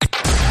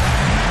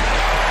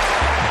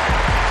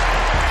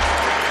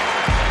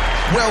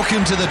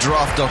Welcome to the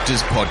Draft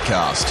Doctors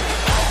Podcast,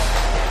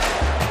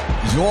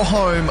 your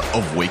home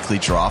of weekly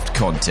draft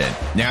content.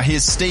 Now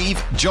here's Steve,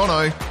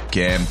 Jono,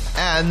 Cam,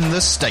 and the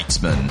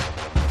Statesman.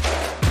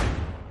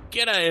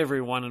 G'day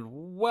everyone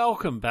and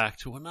welcome back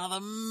to another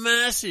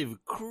massive,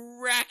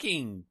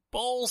 cracking,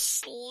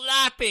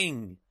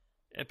 ball-slapping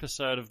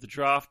episode of the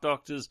Draft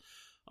Doctors.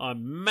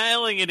 I'm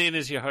mailing it in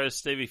as your host,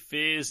 Stevie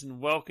Fears,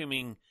 and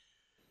welcoming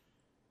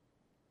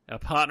our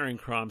partner in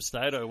crime,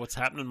 Stato. What's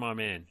happening, my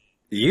man?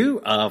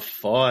 You are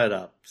fired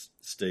up,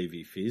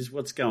 Stevie Fizz.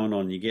 What's going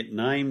on? You get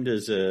named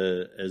as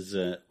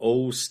a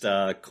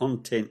all-star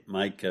content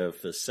maker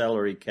for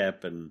salary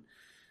cap, and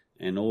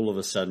all of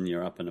a sudden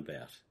you're up and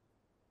about.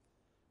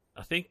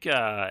 I think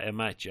our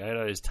mate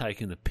Jado has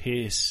taken the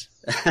piss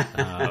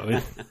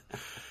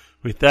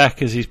with that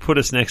because he's put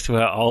us next to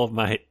our old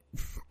mate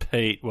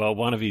Pete. Well,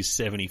 one of his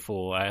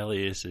 74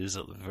 aliases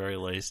at the very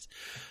least.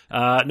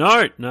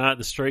 No,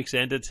 the streaks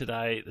ended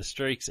today. The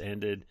streaks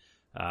ended.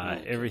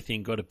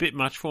 Everything got a bit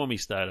much for me,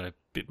 Stato. A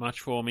bit much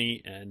for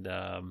me, and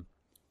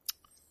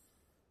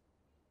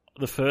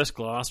the first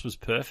glass was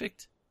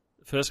perfect.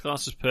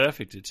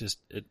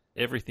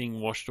 Everything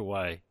washed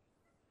away,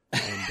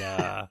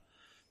 and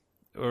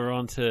we're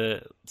on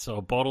to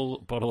a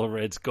bottle of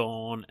red's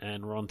gone,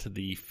 and we're on to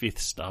the fifth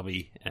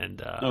stubby. And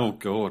oh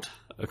god,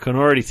 I can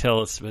already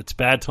tell it's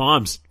bad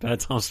times. Bad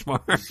times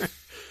tomorrow.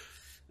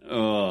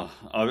 Oh,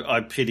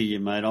 I pity you,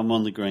 mate. I'm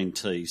on the green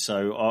tea,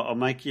 so I'll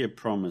make you a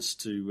promise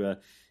to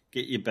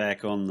get you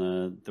back on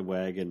the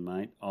wagon,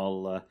 mate.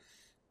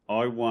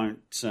 I won't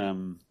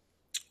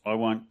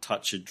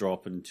touch a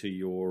drop until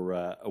you're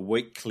a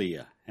week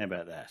clear. How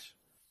about that?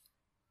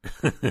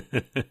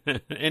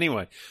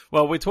 Anyway,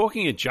 well, we're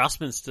talking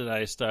adjustments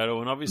today, Stato,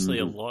 and obviously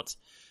a lot's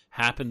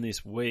happened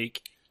this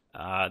week.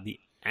 The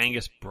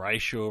Angus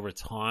Brayshaw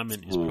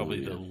retirement is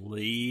probably the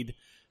lead.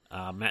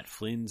 Matt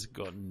Flynn's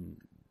gotten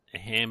a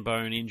ham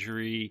bone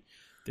injury.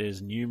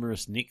 There's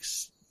numerous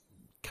nicks,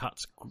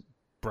 cuts,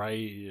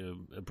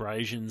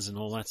 abrasions, and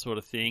all that sort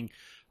of thing.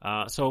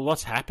 So a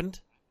lot's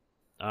happened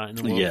in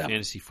the world of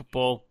fantasy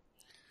football,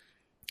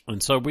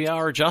 and so we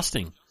are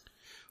adjusting.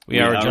 We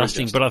are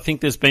adjusting, but I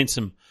think there's been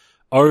some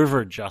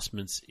over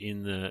adjustments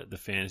in the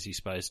fantasy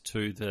space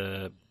to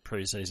the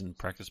preseason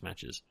practice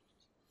matches.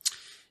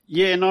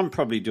 Yeah, and I'm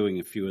probably doing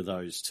a few of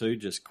those too,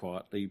 just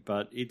quietly,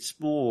 but it's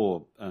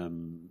more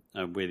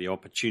where the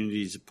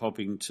opportunities are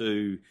popping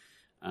to,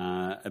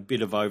 a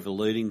bit of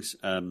overloading,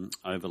 so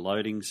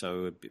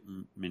a bit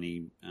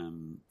many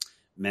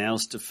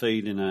mouths to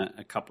feed in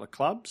a couple of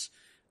clubs,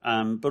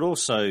 but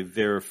also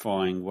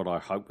verifying what I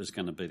hope was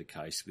going to be the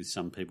case with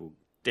some people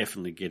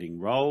definitely getting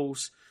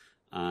roles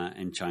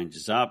and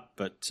changes up.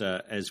 But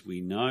as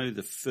we know,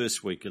 the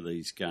first week of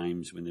these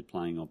games when they're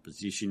playing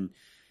opposition,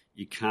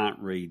 you can't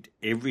read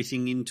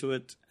everything into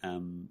it,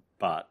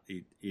 but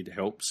it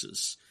helps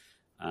us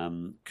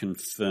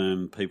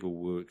confirm people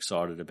we're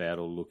excited about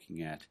or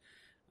looking at.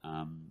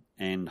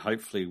 And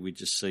hopefully we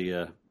just see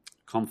a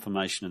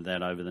confirmation of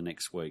that over the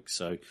next week.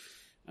 So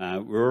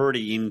we're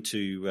already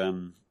into,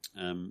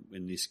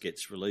 when this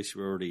gets released,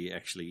 we're already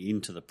actually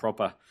into the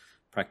proper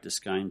practice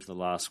games, the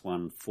last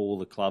one for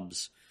the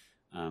clubs.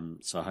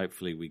 So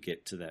hopefully we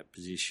get to that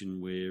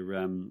position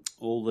where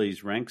all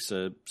these ranks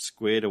are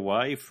squared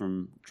away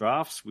from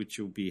drafts, which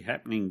will be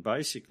happening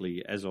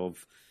basically as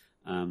of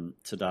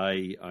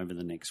today over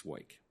the next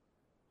week.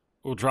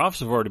 Well, drafts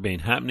have already been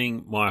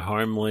happening. My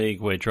home league,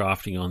 we're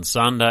drafting on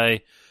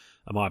Sunday.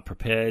 Am I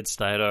prepared,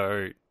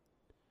 Stato?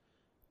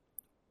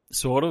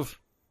 Sort of.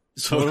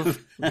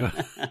 Got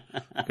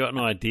an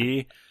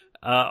idea.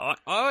 I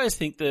always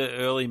think the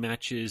early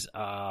matches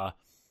are,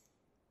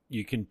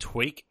 you can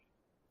tweak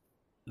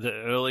the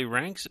early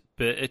ranks,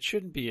 but it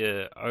shouldn't be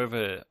a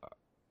over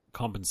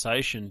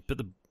compensation. But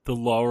the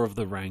lower of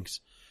the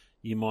ranks,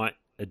 you might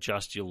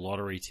adjust your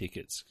lottery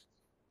tickets.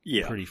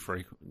 Yeah, pretty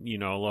frequent. You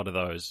know, a lot of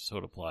those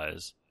sort of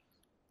players.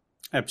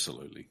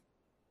 Absolutely.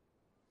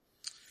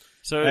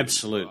 So,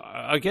 absolutely.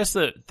 I guess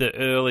the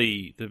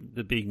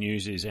big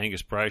news is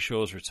Angus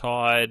Brayshaw's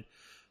retired.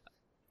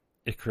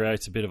 It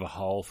creates a bit of a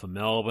hole for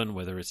Melbourne,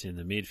 whether it's in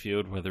the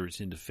midfield, whether it's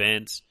in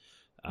defence.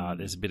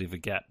 There's a bit of a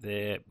gap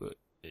there.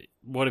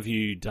 What have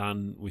you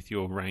done with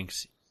your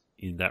ranks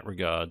in that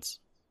regards?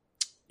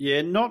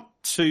 Yeah,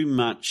 not too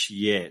much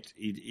yet.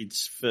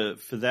 It's for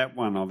that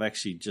one, I've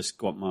actually just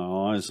got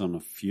my eyes on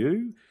a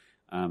few.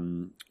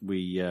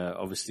 We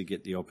obviously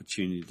get the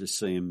opportunity to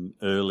see them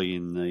early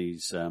in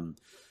these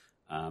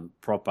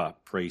proper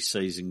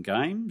pre-season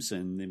games,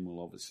 and then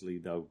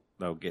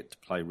they'll get to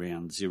play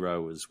round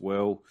 0 as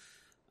well.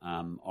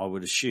 I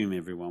would assume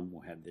everyone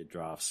will have their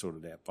draft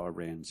sorted out by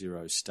round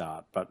 0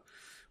 start, but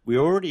we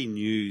already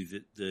knew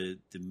that the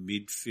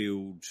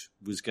midfield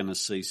was going to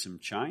see some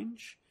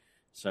change.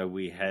 So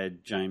we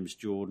had James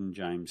Jordan,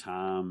 James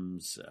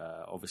Harms,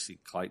 obviously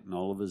Clayton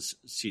Oliver's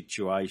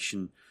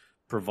situation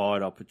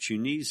provide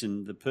opportunities,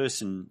 and the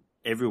person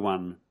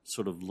everyone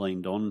sort of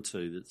leaned on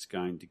to that's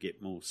going to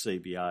get more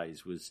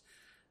CBAs was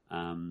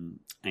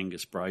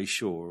Angus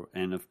Brayshaw.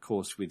 And of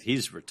course, with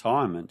his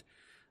retirement,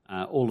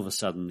 all of a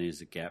sudden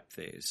there's a gap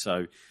there.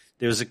 So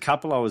there was a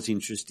couple I was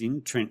interested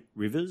in, Trent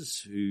Rivers,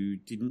 who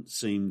didn't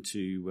seem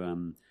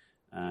to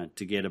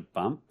get a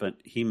bump, but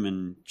him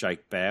and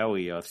Jake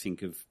Bowie, I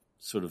think, have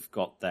sort of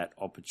got that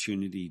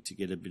opportunity to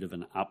get a bit of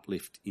an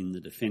uplift in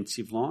the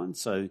defensive line.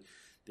 So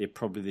they're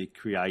probably the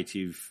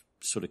creative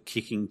sort of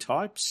kicking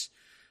types.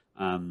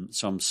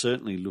 So I'm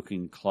certainly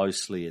looking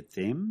closely at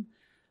them.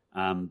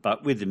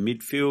 But with the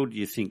midfield,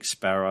 you think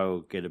Sparrow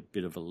will get a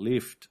bit of a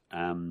lift.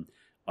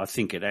 I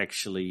think it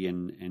actually,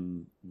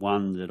 and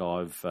one that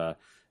I've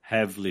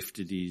have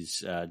lifted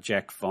is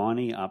Jack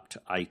Viney up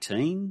to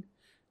 18.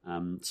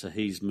 So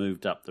he's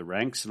moved up the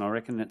ranks, and I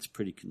reckon that's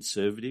pretty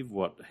conservative.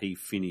 What he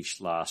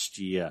finished last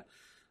year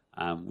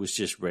was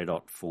just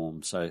red-hot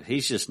form. So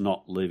he's just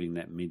not leaving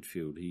that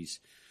midfield. He's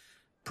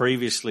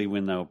previously,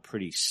 when they were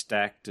pretty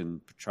stacked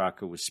and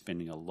Petrarca was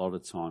spending a lot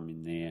of time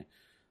in there,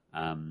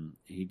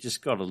 he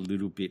just got a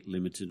little bit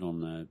limited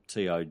on the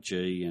TOG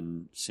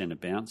and centre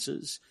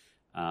bounces.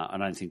 I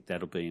don't think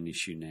that'll be an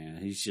issue now.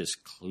 He's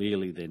just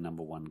clearly their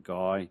number one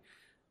guy.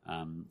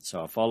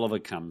 So if Oliver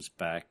comes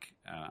back,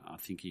 I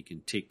think you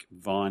can tick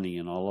Viney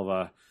and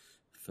Oliver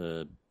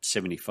for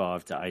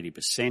 75 to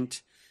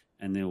 80%,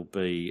 and there'll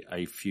be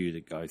a few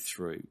that go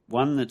through.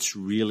 One that's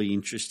really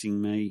interesting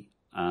me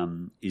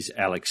is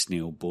Alex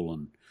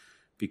Neil-Bullen,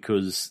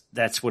 because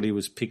that's what he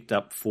was picked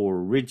up for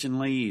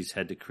originally. He's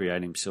had to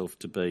create himself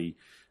to be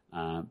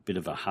a bit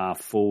of a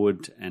half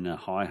forward and a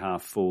high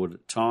half forward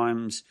at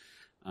times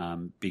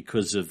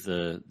because of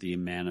the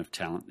amount of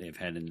talent they've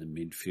had in the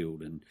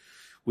midfield. And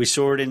we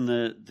saw it in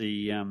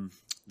the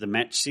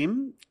match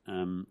sim.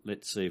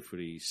 Let's see if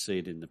we see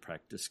it in the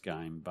practice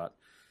game. But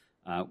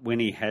when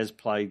he has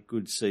played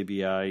good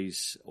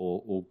CBAs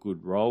or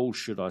good roles,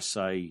 should I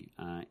say,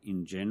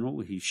 in general,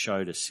 he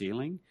showed a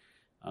ceiling.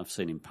 I've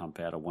seen him pump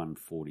out a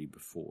 140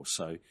 before.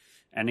 So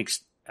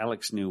Alex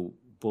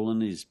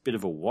Neil-Bullen is a bit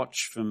of a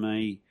watch for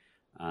me.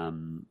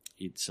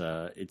 It's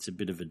a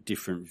bit of a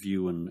different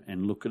view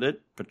and look at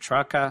it.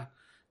 Petrarca,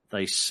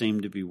 they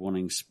seem to be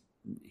wanting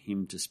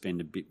him to spend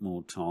a bit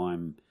more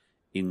time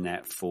in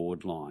that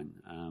forward line.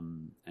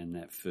 And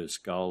that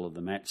first goal of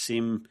the match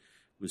sim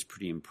was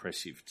pretty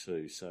impressive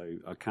too. So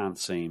I can't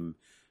see him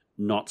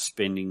not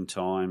spending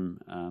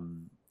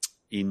time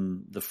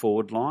in the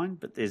forward line,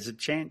 but there's a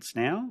chance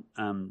now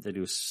that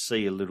he'll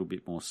see a little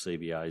bit more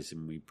CBAs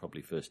than we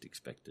probably first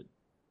expected.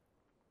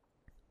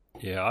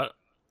 Yeah,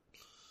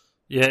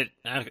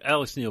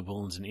 Alex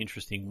Neil-Bullen's an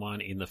interesting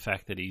one in the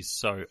fact that he's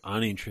so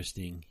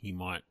uninteresting. He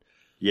might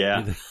be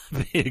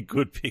a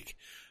good pick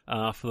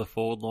for the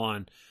forward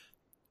line.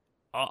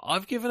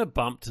 I've given a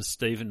bump to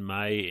Stephen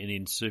May and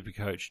in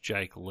Supercoach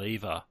Jake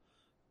Lever,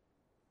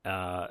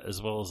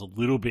 as well as a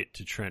little bit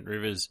to Trent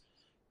Rivers.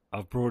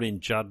 I've brought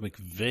in Judd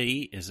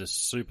McVie as a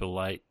super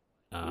late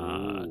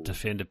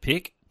defender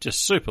pick,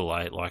 just super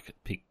late, like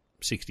pick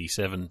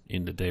 67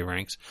 in the D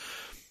ranks.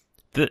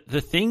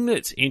 The thing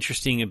that's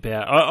interesting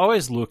about, I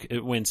always look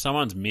at when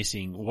someone's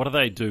missing, what do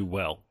they do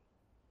well?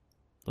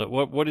 Like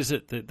what is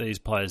it that these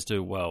players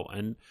do well?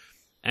 And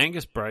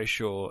Angus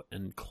Brayshaw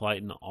and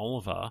Clayton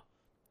Oliver,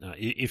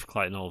 if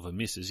Clayton Oliver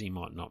misses, he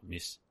might not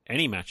miss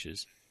any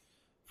matches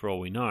for all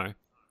we know.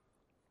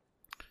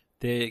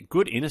 They're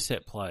good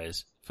intercept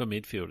players for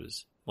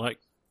midfielders, like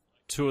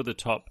 2 of the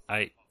top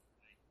 8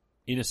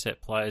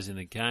 intercept players in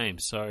the game.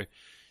 So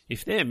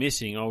if they're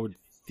missing, I would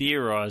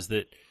theorise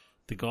that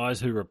the guys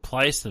who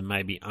replace them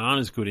maybe aren't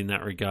as good in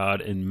that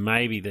regard, and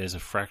maybe there's a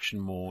fraction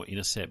more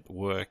intercept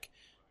work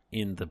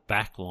in the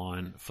back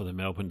line for the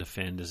Melbourne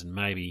defenders, and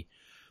maybe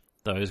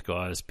those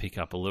guys pick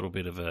up a little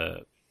bit of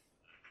a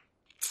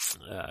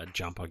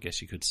jump, I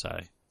guess you could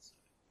say.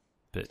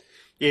 But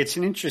yeah, it's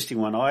an interesting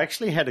one. I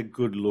actually had a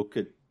good look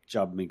at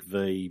Judd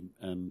McVie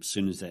as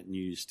soon as that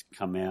news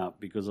come out,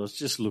 because I was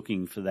just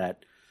looking for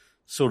that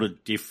sort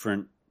of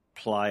different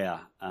player,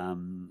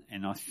 and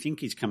I think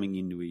he's coming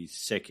into his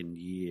second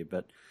year,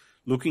 but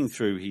looking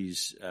through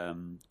his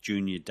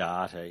junior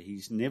data,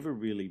 he's never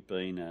really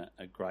been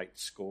a great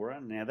scorer.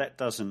 Now, that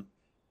doesn't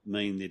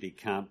mean that he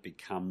can't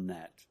become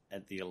that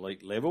at the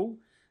elite level,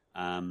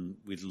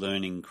 with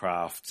learning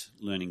craft,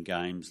 learning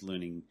games,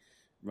 learning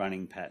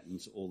running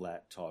patterns, all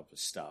that type of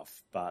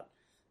stuff. But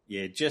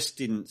yeah, just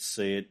didn't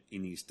see it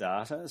in his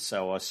data,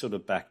 so I sort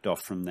of backed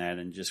off from that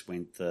and just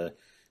went the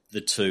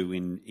 2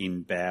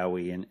 in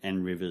Bowie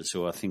and Rivers,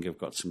 who I think have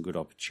got some good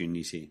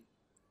opportunities here.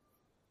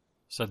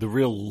 So the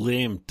real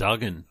Liam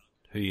Duggan,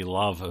 who you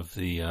love, of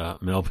the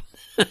Melbourne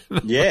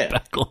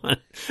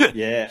backline.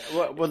 Yeah.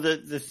 Well,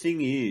 the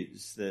thing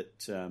is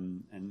that,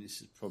 and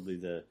this is probably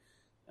the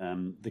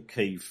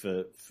key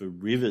for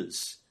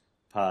Rivers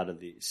part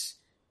of this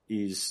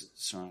is,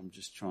 sorry, I'm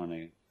just trying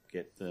to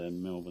get the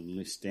Melbourne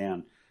list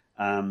down.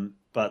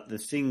 But the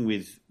thing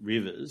with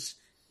Rivers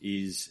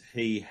is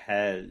he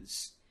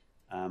has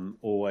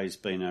always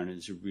been known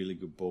as a really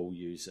good ball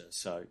user.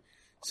 So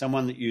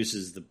someone that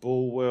uses the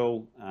ball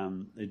well,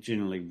 they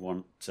generally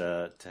want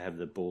to have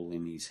the ball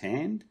in his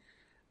hand.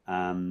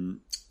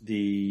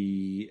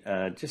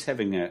 Just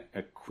having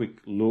a quick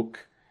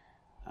look,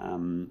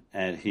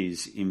 at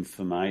his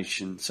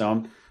information.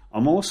 So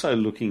I'm also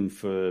looking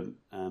for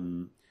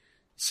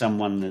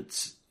someone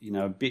that's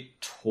a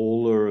bit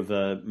taller of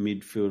a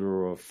midfielder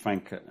or a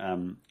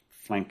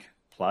flank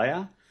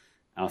player.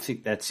 I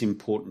think that's an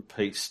important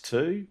piece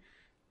too.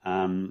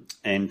 And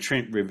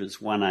Trent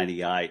Rivers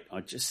 188.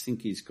 I just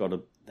think he's got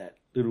that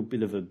little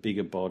bit of a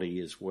bigger body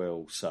as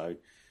well. So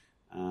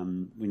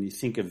when you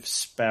think of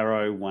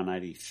Sparrow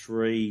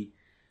 183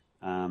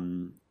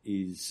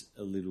 is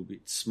a little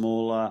bit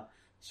smaller.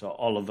 So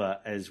Oliver,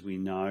 as we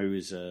know,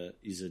 is a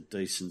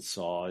decent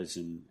size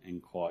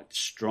and quite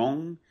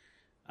strong.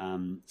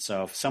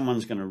 So if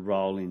someone's going to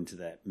roll into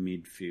that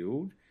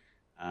midfield,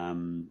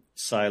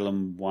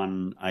 Salem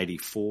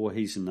 184,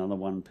 he's another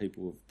one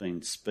people have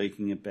been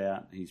speaking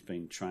about. He's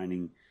been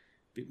training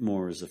a bit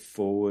more as a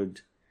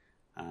forward.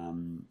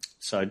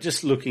 So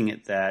just looking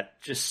at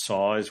that, just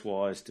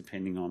size-wise,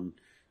 depending on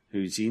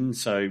who's in.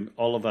 So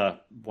Oliver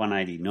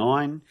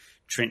 189,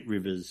 Trent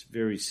Rivers,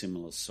 very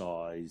similar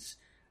size.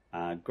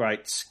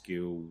 Great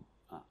skill.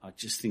 I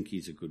just think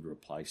he's a good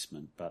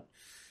replacement, but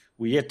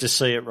we're yet to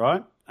see it,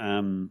 right?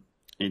 We're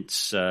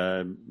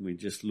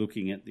just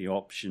looking at the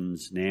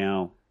options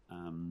now,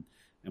 and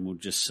we'll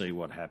just see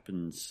what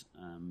happens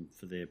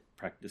for their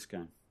practice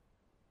game.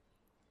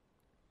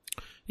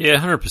 Yeah,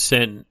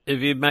 100%.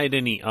 Have you made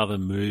any other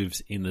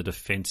moves in the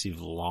defensive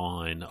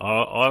line?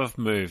 I've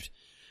moved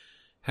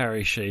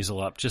Harry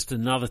Sheasel up just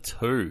another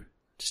two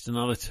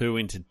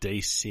into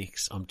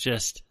D6.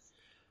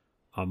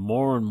 I'm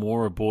more and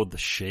more aboard the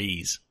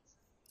Shees.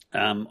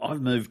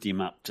 I've moved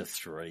him up to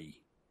 3.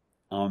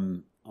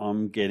 I'm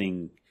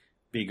getting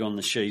big on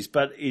the Shees,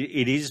 but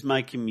it is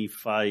making me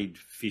fade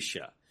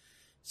Fisher.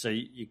 So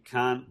you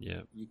can't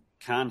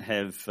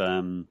have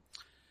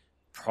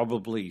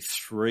probably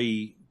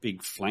 3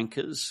 big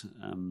flankers,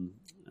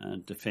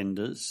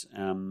 defenders.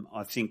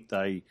 I think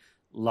they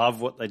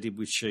love what they did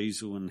with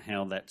Sheasel and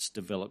how that's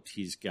developed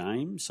his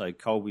game. So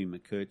Colby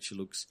McKercher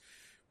looks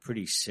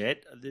pretty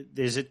set.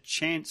 There's a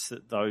chance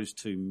that those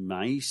two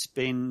may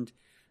spend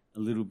a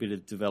little bit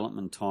of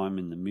development time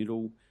in the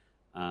middle,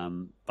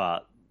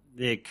 but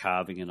they're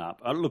carving it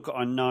up. Look,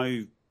 I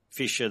know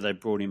Fisher, they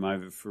brought him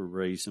over for a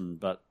reason,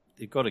 but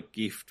they've got a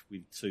gift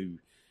with 2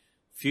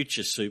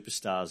 future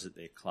superstars at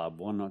their club.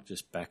 Why not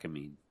just back them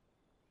in?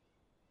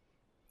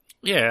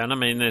 Yeah, and I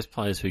mean, there's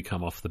players who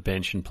come off the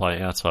bench and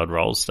play outside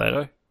roles,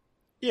 Stato.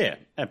 Yeah,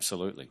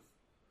 absolutely.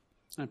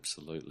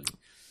 Absolutely.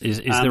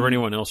 Is there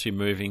anyone else you're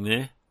moving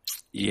there?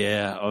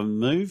 Yeah, I've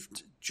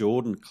moved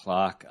Jordan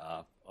Clark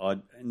up.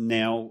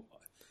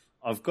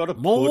 I've got to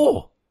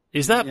more.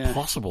 Is that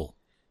possible?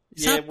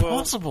 Is that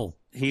possible?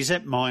 He's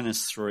at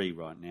 -3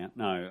 right now.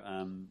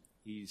 No,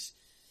 he's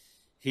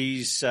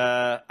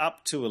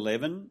up to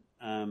 11.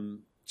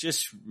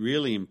 Just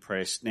really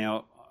impressed.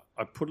 Now,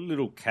 I put a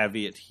little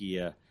caveat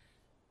here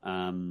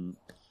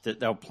that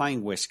they were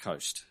playing West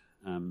Coast.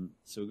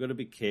 So we've got to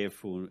be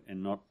careful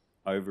and not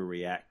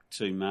overreact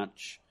too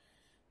much.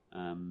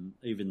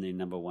 Even their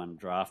number 1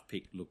 draft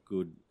pick looked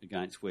good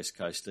against West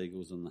Coast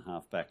Eagles on the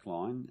half-back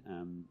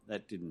line.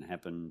 That didn't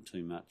happen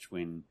too much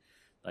when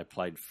they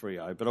played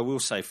Freo. But I will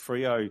say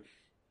Freo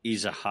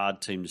is a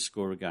hard team to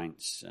score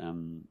against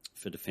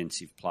for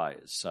defensive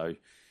players. So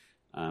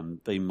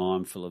be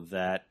mindful of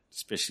that,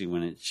 especially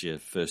when it's your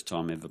first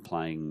time ever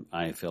playing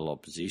AFL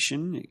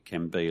opposition. It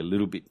can be a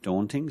little bit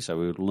daunting, so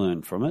we'll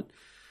learn from it.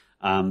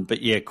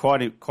 But yeah,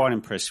 quite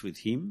impressed with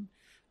him.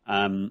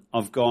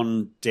 I've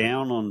gone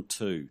down on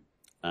 2.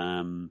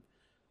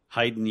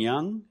 Hayden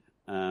Young,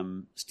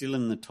 still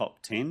in the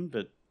top 10,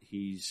 but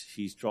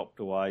he's dropped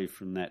away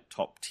from that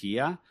top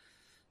tier.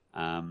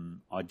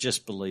 I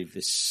just believe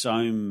there's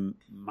so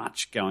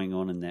much going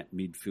on in that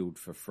midfield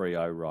for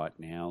Freo right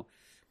now.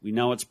 We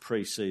know it's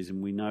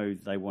pre-season. We know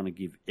they want to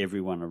give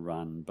everyone a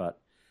run,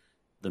 but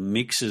the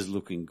mix is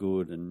looking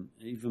good, and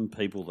even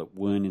people that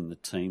weren't in the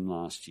team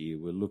last year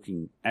were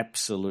looking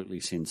absolutely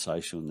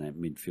sensational in that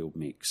midfield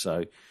mix.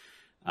 So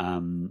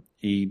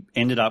he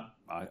ended up,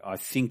 I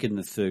think, in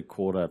the third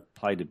quarter,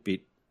 played a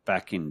bit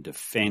back in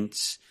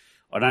defence.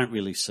 I don't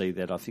really see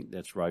that. I think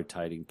that's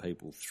rotating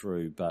people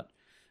through, but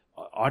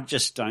I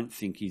just don't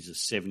think he's a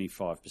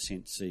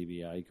 75%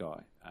 CBA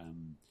guy.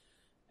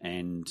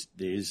 And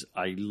there's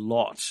a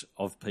lot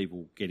of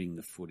people getting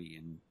the footy,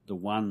 and the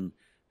one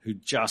who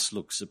just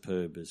looks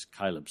superb is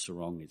Caleb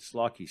Sarong. It's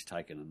like he's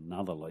taken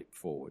another leap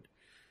forward.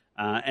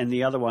 And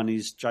the other one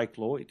is Jake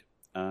Lloyd.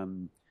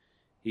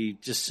 He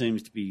just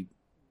seems to be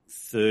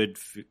third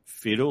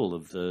fiddle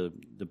of the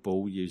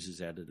ball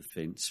users out of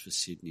defence for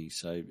Sydney.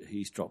 So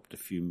he's dropped a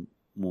few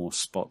more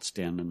spots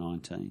down to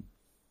 19.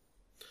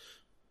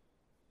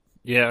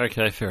 Yeah,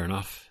 okay, fair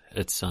enough.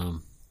 It's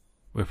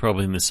we're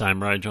probably in the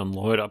same range on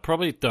Lloyd. I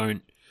probably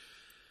don't.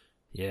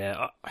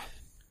 Yeah,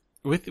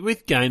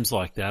 with games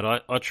like that,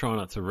 I try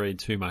not to read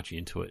too much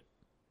into it.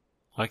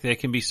 Like, there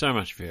can be so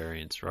much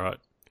variance, right?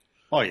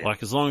 Oh yeah.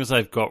 Like, as long as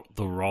they've got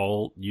the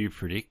role you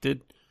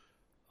predicted,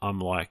 I'm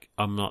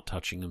not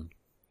touching them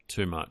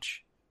too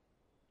much,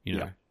 you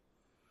know.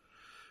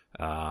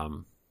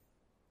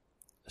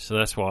 So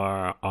that's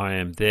why I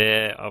am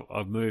there.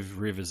 I've moved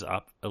Rivers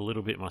up a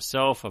little bit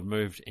myself. I've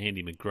moved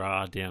Andy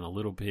McGrath down a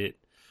little bit.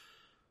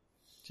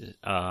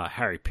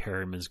 Harry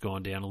Perryman's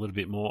gone down a little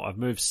bit more. I've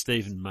moved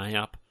Stephen May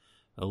up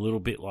a little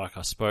bit, like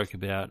I spoke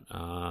about.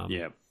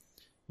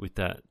 With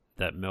that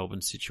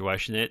Melbourne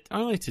situation there,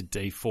 only to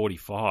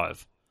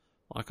D45.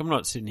 Like, I'm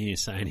not sitting here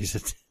saying he's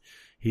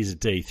a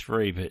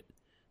D3, but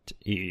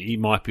he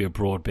might be a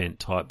broadbent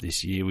type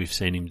this year. We've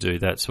seen him do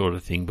that sort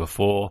of thing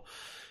before.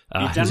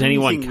 Has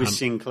anyone with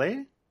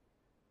Sinclair?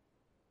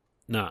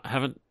 No,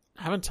 haven't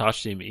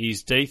touched him.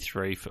 He's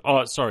D3 for.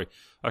 Oh, sorry,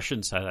 I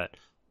shouldn't say that.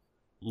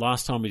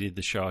 Last time we did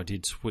the show, I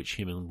did switch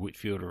him and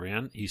Whitfield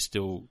around. He's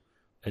still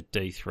at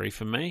D3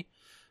 for me.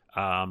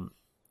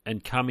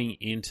 And coming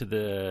into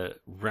the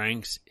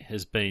ranks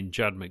has been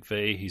Judd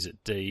McVie. He's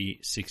at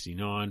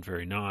D69.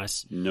 Very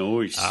nice.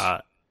 Nice.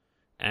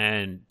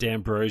 And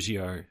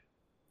D'Ambrosio.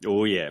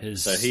 Oh, yeah.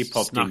 So he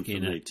popped in for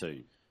me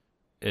too.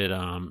 At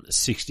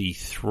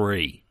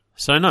 63.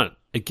 So not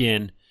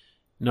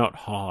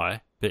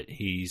high, but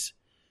he's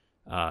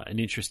an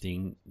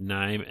interesting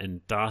name.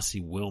 And Darcy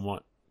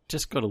Wilmot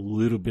just got a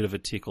little bit of a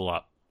tickle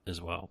up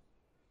as well.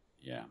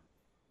 Yeah.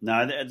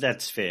 No,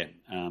 that's fair.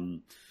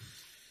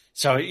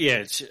 So,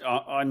 yeah,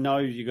 I know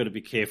you've got to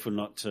be careful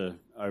not to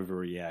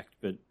overreact,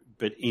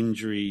 but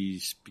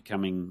injuries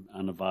becoming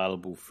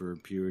unavailable for a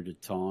period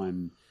of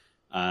time,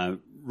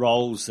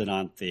 roles that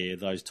aren't there,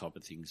 those type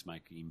of things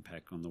make an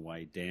impact on the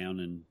way down,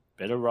 and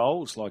better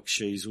roles like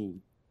Sheasel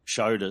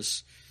showed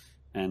us,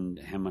 and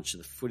how much of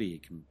the footy he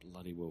can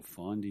bloody well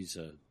find. He's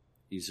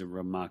a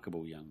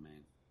remarkable young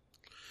man.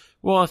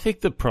 Well, I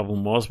think the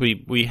problem was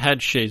we had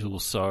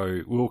Sheasel,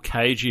 so we were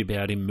cagey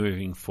about him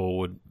moving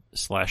forward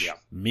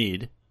 /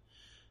 mid.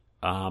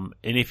 And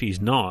if he's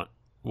not,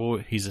 well,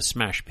 he's a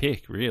smash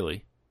pick,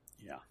 really.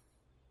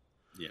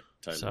 Yeah,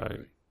 totally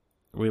agree.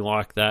 We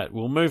like that.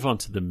 We'll move on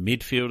to the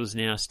midfielders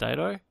now,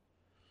 Stato.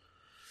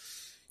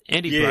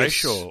 Andy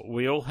Brayshaw,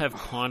 we all have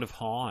kind of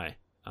high,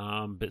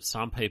 but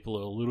some people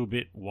are a little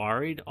bit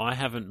worried. I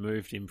haven't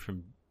moved him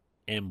from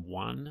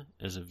M1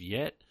 as of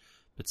yet,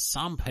 but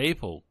some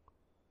people,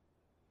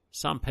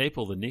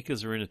 the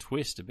knickers are in a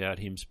twist about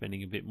him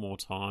spending a bit more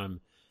time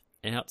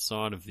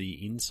outside of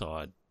the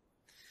inside.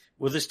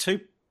 Well, there's two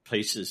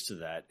pieces to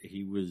that.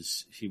 He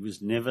was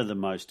never the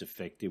most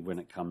effective when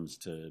it comes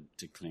to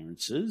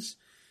clearances.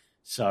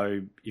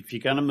 So if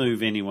you're going to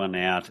move anyone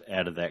out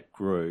of that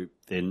group,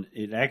 then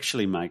it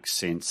actually makes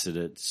sense that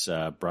it's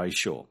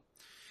Brayshaw.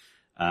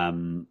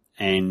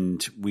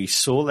 And we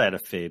saw that a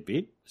fair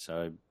bit. So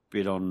a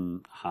bit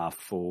on half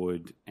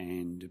forward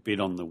and a bit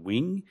on the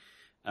wing.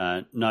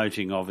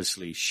 Noting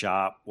obviously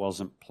Sharp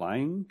wasn't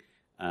playing.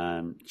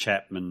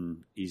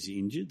 Chapman is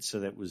injured,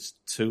 so that was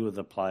two of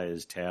the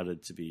players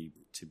touted to be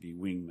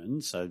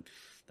wingmen, so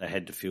they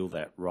had to fill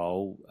that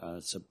role.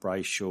 So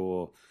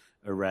Brayshaw,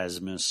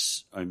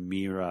 Erasmus,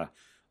 O'Meara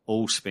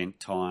all spent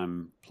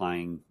time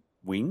playing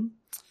wing,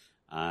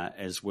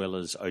 as well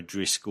as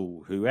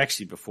O'Driscoll, who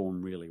actually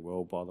performed really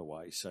well, by the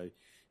way. So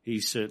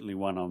he's certainly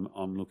one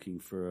I'm looking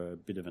for a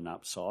bit of an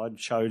upside.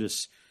 Showed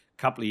us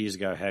a couple of years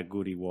ago how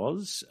good he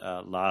was.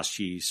 Last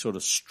year he sort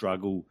of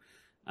struggled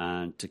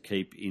to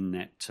keep in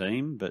that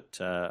team, but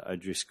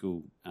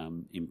O'Driscoll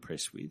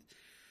impressed with.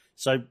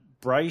 So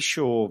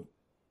Brayshaw,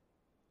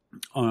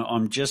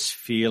 I'm just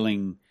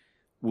feeling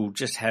will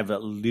just have a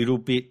little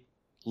bit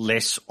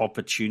less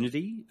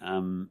opportunity.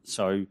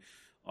 So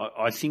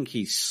I think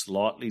he's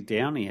slightly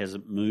down. He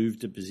hasn't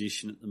moved a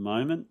position at the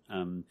moment.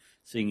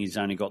 Seeing he's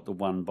only got the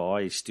one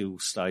bye, he still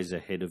stays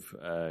ahead of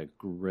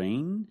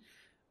Green.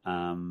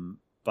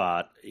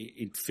 But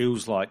it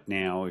feels like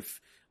now if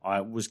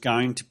I was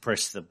going to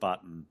press the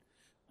button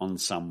on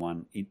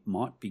someone, it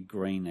might be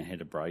Green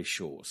ahead of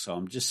Brayshaw. So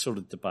I'm just sort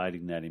of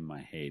debating that in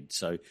my head.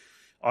 So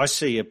I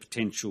see a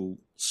potential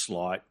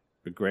slight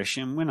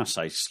regression. When I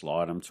say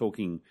slight, I'm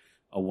talking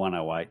a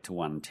 108 to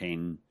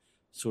 110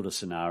 sort of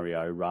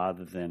scenario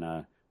rather than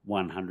a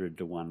 100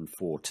 to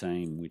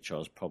 114, which I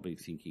was probably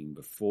thinking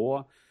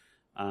before.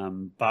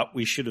 But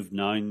we should have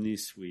known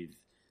this with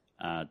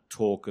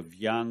talk of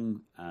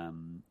Young,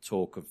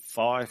 talk of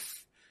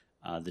Fife,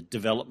 the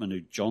development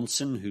of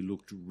Johnson, who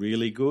looked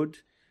really good.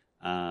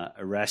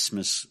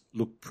 Erasmus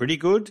looked pretty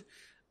good.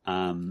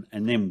 And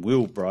then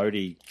Will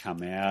Brodie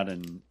come out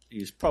and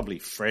he's probably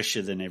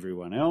fresher than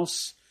everyone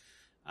else.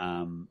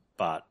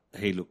 But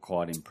he looked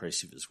quite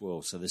impressive as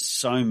well. So there's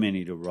so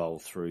many to roll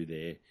through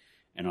there.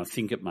 And I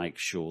think it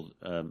makes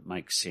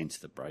sense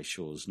that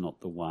Brayshaw is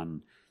not the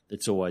one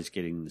that's always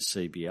getting the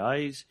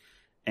CBAs.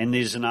 And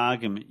there's an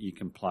argument you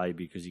can play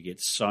because he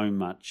gets so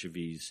much of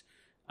his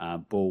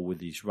ball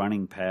with his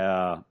running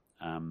power,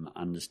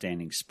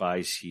 understanding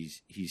space,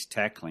 his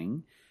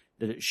tackling,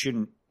 that it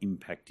shouldn't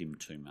impact him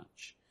too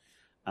much.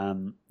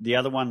 The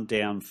other one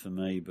down for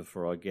me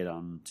before I get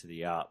on to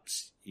the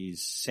ups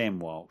is Sam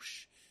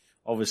Walsh.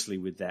 Obviously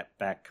with that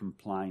back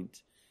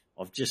complaint,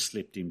 I've just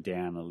slipped him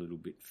down a little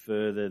bit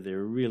further. They're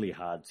a really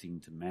hard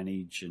thing to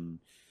manage and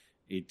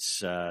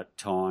it's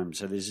time.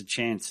 So there's a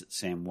chance that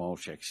Sam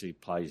Walsh actually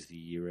plays the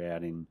year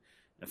out in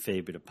a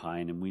fair bit of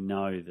pain, and we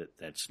know that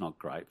that's not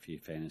great for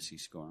your fantasy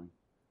scoring.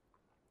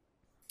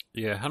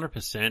 Yeah,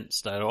 100%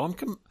 Stato.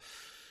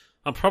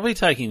 I'm probably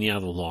taking the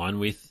other line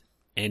with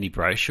Andy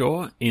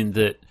Brayshaw in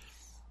that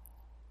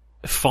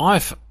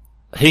 5,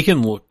 he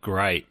can look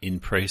great in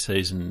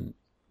preseason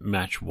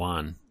match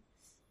 1.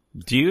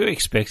 Do you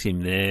expect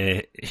him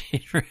there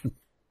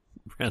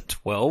around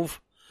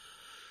 12?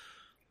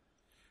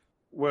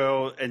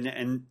 Well,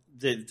 and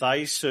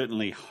they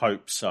certainly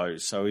hope so.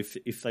 So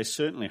if they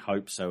certainly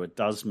hope so, it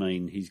does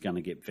mean he's going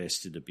to get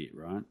vested a bit,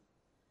 right?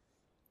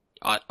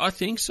 I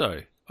think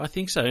so.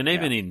 And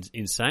even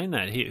in saying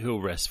that, he'll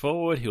rest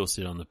forward, he'll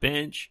sit on the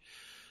bench.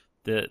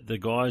 The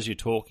guys you're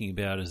talking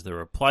about as the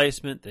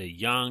replacement, they're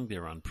young,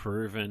 they're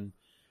unproven.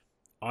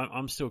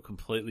 I'm still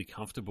completely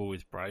comfortable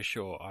with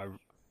Brayshaw.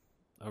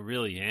 I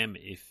really am.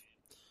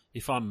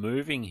 If I'm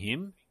moving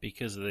him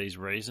because of these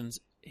reasons,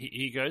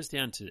 he goes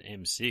down to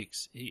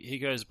M6. He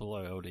goes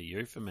below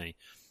LDU for me.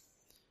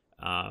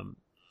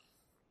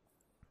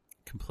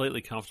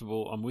 Completely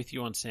comfortable. I'm with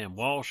you on Sam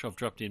Walsh. I've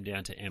dropped him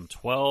down to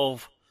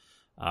M12.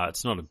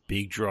 It's not a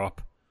big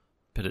drop,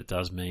 but it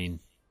does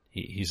mean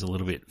he's a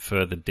little bit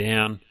further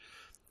down.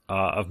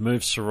 I've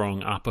moved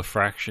Sarong up a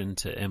fraction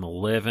to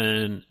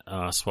M11,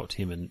 swapped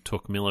him and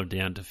took Miller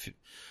down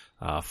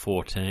to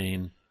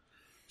 14.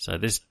 So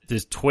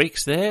there's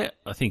tweaks there.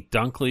 I think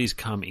Dunkley's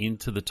come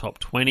into the top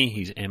 20.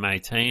 He's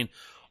M18.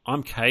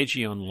 I'm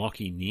cagey on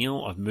Lockie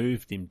Neal. I've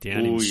moved him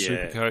down in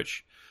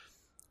Supercoach.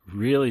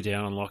 Really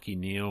down on Lockie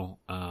Neal.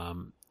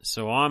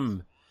 So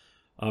I'm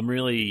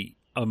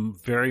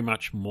very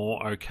much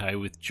more okay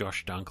with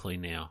Josh Dunkley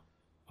now.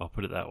 I'll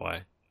put it that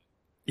way.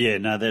 Yeah,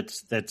 no,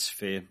 that's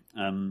fair.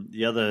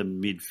 The other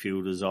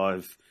midfielders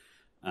I've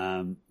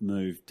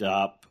moved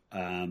up,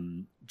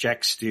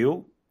 Jack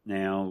Steele.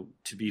 Now,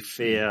 to be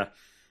fair,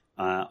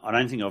 I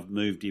don't think I've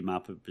moved him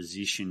up a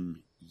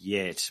position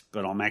yet,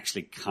 but I'm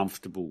actually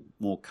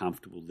more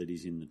comfortable that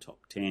he's in the top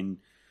 10.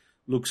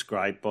 Looks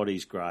great,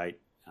 body's great.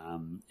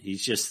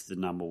 He's just the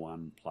number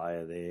one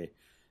player there.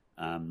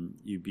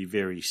 You'd be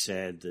very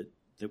sad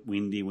that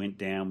Windy went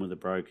down with a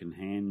broken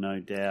hand, no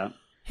doubt.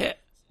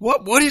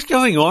 What is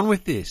going on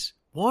with this?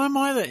 Why am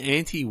I the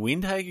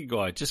anti-Windhager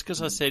guy just because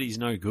I said he's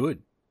no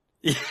good?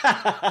 Good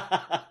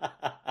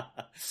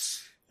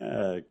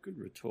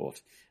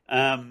retort.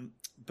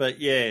 But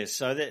yeah,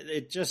 so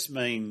it just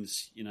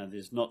means,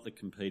 there's not the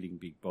competing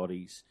big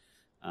bodies.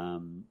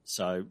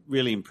 So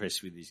really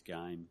impressed with his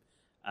game.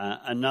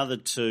 Another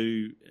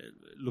 2,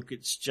 look,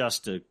 it's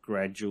just a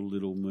gradual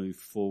little move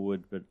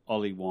forward, but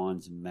Ollie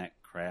Wines and Matt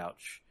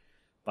Crouch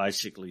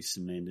basically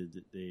cemented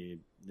that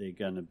they're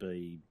going to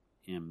be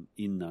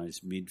in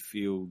those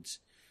midfields,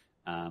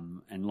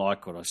 and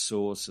like what I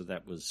saw, so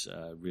that was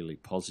really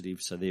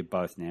positive. So they're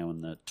both now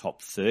in the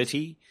top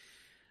 30.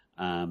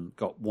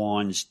 Got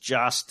Wines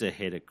just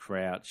ahead of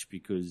Crouch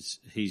because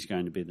he's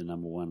going to be the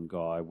number one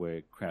guy,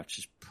 where Crouch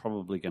is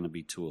probably going to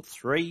be 2 or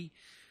 3.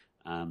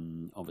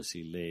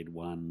 Obviously Laird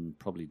 1,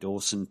 probably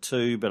Dawson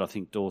 2, but I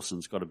think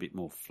Dawson's got a bit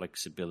more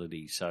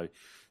flexibility, so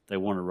they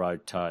want to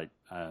rotate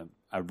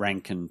a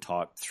Rankin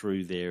type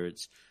through there.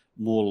 It's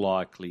more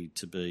likely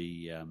to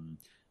be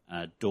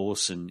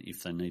Dawson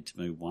if they need to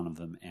move one of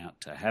them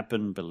out to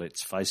happen, but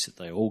let's face it,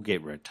 they all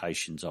get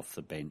rotations off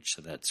the bench,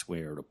 so that's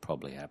where it'll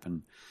probably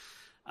happen.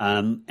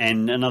 And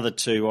another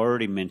 2, I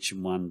already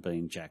mentioned one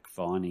being Jack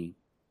Viney,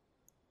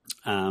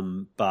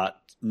 but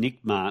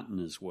Nick Martin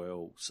as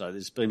well. So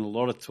there's been a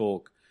lot of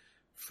talk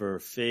for a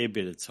fair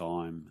bit of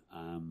time,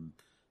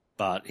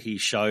 but he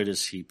showed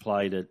us he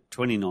played at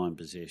 29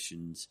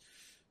 possessions,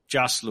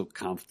 just looked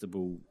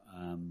comfortable.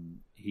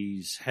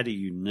 He's had a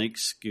unique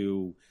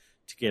skill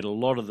to get a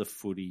lot of the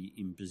footy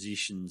in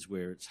positions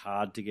where it's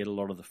hard to get a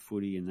lot of the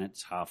footy, and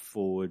that's half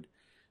forward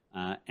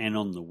and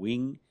on the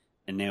wing.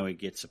 And now he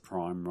gets a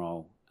prime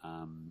role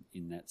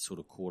in that sort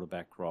of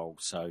quarterback role.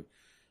 So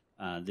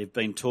they've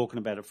been talking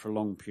about it for a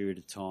long period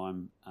of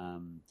time.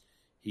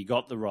 He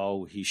got the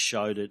role, he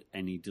showed it,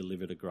 and he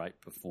delivered a great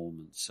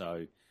performance.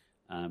 So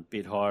a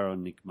bit higher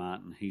on Nick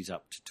Martin. He's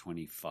up to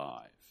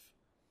 25.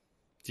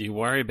 Do you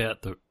worry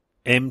about the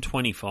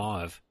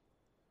M25?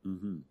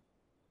 Mm-hmm. Are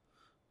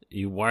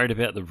you worried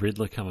about the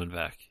Riddler coming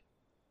back?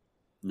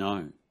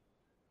 No.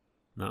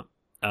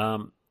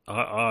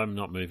 I'm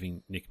not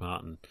moving Nick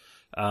Martin.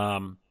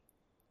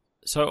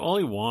 So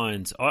Ollie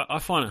Wines, I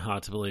find it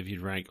hard to believe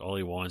you'd rank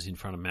Ollie Wines in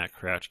front of Matt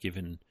Crouch,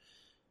 given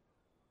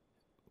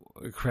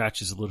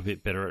Crouch is a little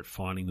bit better at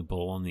finding the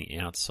ball on the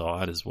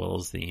outside as well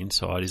as the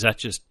inside. Is that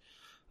just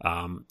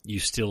you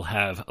still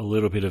have a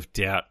little bit of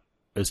doubt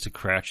as to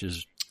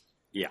Crouch's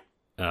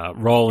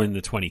role in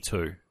the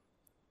 22?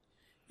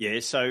 Yeah,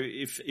 so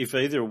if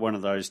either one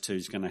of those two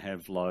is going to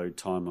have low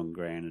time on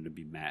ground, it'd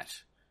be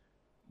Matt.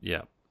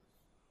 Yeah.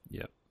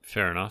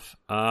 Fair enough.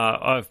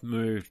 I've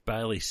moved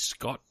Bailey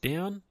Scott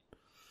down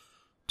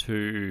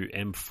to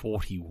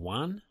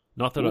M41.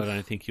 Not that I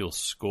don't think he'll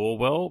score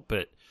well,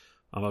 but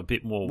I'm a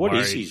bit more worried.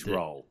 What is his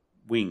role?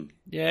 Wing?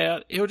 Yeah,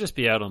 he'll just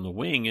be out on the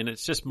wing, and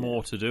it's just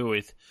more to do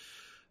with,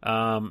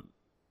 that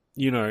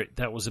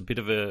was a bit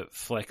of a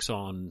flex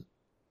on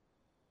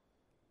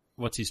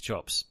what's his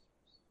chops?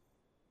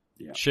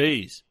 Yeah.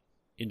 Cheese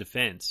in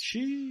defence.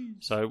 Cheese.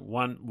 So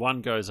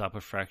one goes up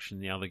a fraction,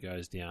 the other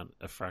goes down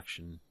a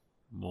fraction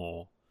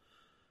more,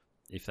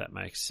 if that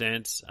makes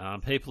sense.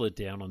 People are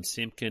down on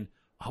Simpkin.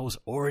 I was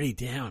already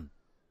down.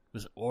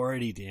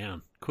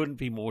 Couldn't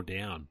be more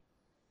down.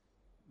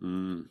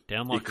 Down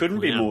like it couldn't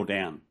a be clown. more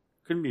down.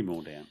 Couldn't be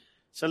more down.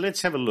 So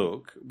let's have a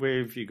look.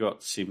 Where have you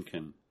got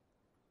Simpkin?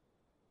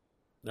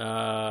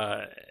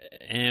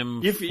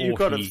 M. You've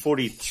got it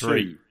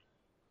 43.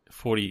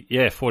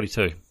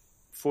 42.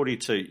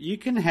 42. You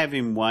can have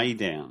him way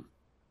down.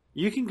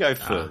 You can go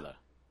further.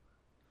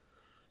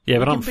 Yeah,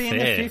 but you I'm can be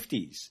fair. in the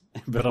 50s.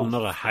 But I'm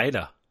not a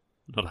hater.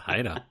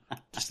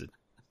 Just a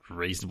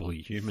reasonable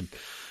human.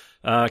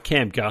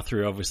 Cam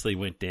Guthrie obviously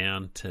went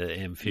down to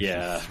M53.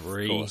 Yeah, of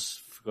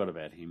course. Forgot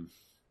about him.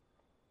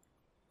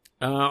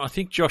 I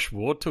think Josh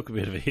Ward took a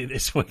bit of a hit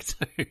this week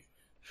too.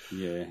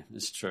 Yeah,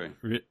 that's true.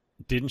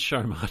 Didn't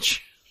show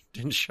much.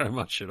 Didn't show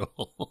much at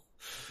all.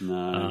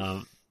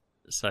 No.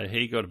 So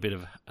he got a bit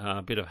of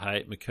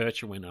hate.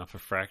 McKercher went up a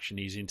fraction.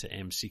 He's into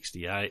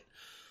M68.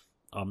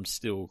 I'm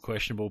still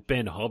questionable.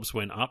 Ben Hobbs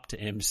went up to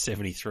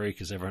M73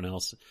 because everyone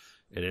else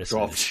at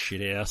Essendon is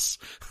shit house.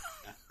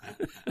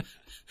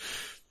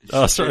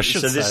 Sorry, I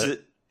should say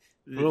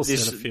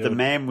the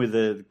man with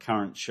the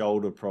current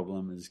shoulder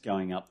problem is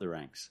going up the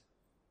ranks.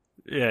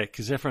 Yeah,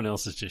 because everyone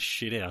else is just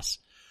shit house.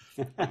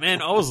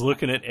 Man, I was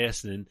looking at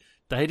Essendon.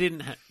 They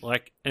didn't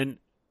and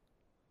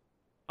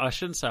I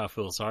shouldn't say I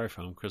feel sorry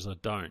for them because I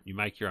don't. You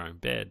make your own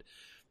bed.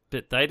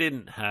 But they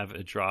didn't have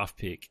a draft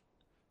pick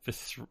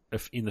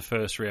in the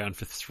first round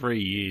for 3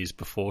 years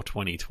before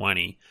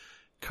 2020.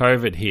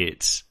 COVID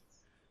hits,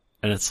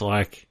 and it's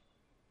like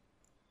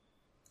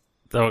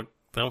they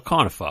were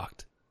kind of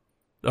fucked.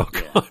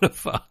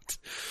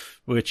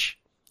 Which,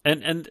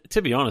 and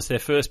to be honest, their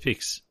first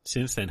picks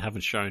since then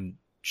haven't shown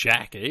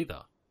jack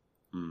either.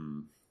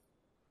 Mm.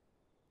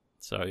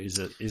 So is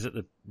it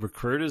the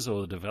recruiters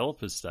or the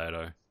developers,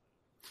 Stato?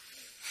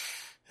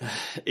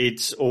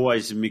 It's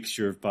always a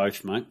mixture of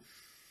both, mate.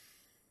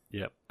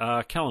 Yep.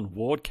 Callan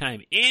Ward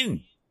came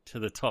in to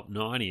the top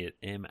 90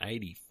 at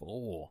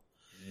M84.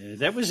 Yeah,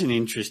 that was an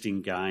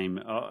interesting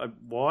game.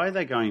 Why are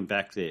they going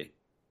back there?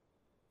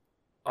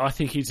 I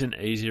think he's an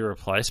easier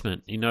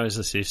replacement. He knows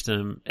the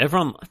system.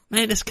 Everyone,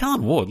 man, it's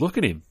Callan Ward. Look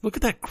at him. Look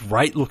at that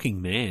great-looking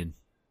man.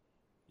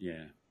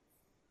 Yeah.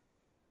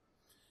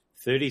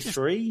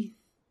 33?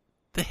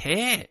 The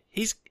hair.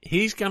 He's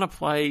going to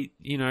play,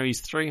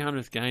 his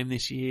 300th game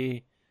this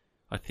year,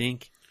 I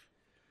think.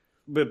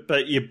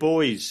 But your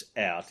boy's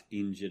out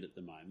injured at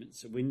the moment.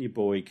 So when your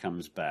boy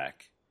comes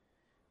back,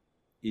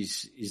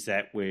 is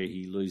that where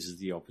he loses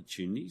the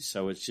opportunity?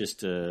 So it's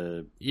just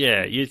a...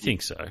 Yeah, you'd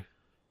think so.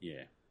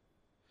 Yeah.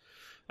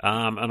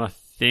 And I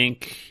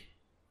think...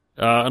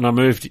 and I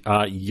moved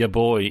your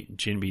boy,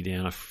 Jinby,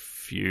 down a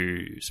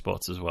few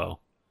spots as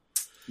well.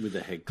 With a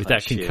head clash. With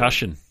that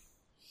concussion.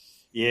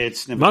 Yeah,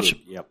 it's never good.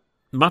 Yep.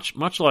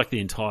 Much like the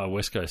entire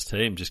West Coast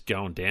team, just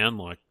going down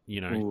like,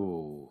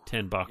 Ooh.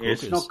 $10 yeah,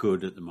 it's not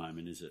good at the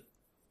moment, is it?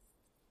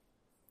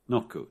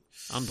 Not good.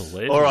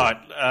 Unbelievable. All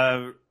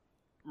right.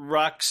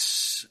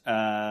 Rucks,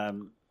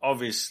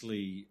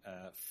 obviously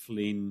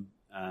Flynn.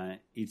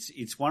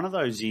 It's one of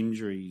those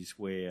injuries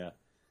where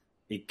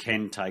it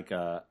can take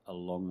a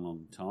long,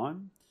 long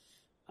time.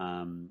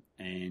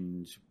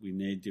 And we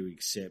need to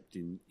accept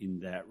in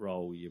that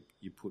role you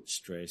put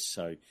stress.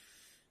 So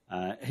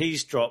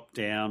he's dropped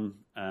down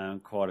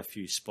quite a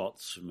few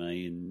spots for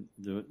me, and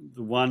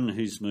the one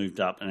who's moved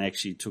up and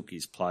actually took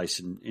his place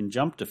and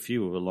jumped a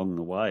few along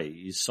the way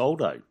is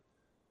Soldo.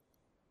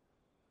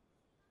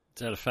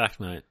 Is that a fact,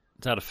 mate?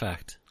 Is that a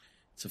fact?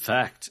 It's a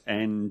fact.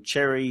 And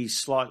Cherry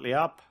slightly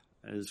up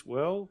as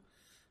well.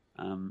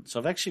 So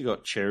I've actually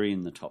got Cherry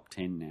in the top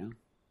 10 now.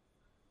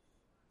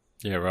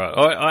 Yeah,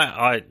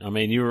 right. I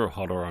mean, you were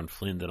hotter on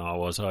Flynn than I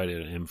was. I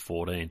did an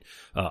M14,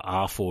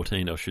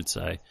 R14, I should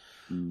say.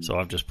 So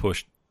I've just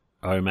pushed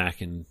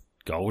Omac and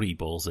Goldie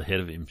Balls ahead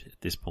of him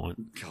at this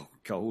point.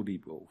 Goldie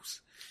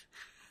Balls.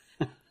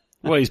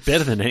 Well, he's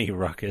better than any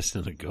ruck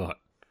Essendon have got.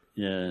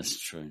 Yeah, that's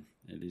true.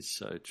 It is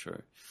so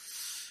true.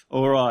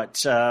 All right,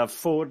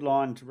 forward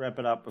line to wrap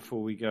it up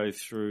before we go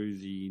through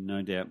the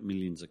no doubt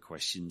millions of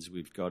questions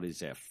we've got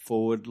is our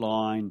forward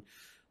line.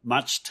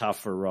 Much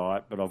tougher,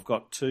 right? But I've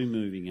got two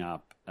moving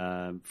up.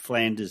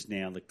 Flanders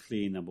now the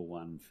clear number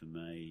one for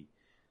me.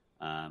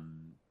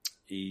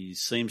 He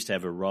seems to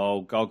have a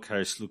role. Gold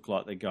Coast look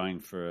like they're going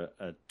for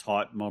a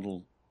tight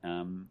model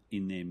in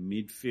their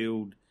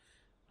midfield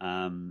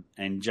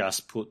and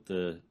just put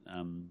the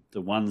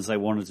ones they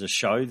wanted to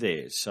show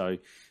there. So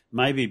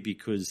maybe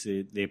because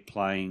they're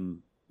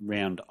playing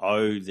round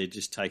O, they're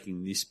just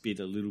taking this bit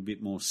a little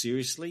bit more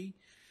seriously.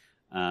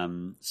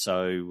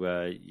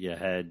 So you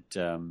had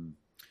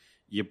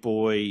your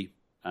boy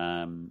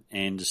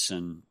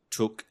Anderson,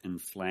 Took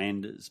and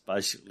Flanders,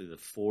 basically the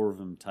four of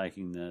them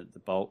taking the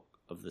bulk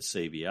of the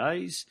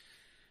CBAs,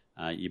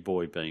 your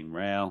boy being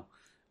Rao.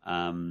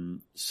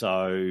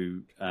 So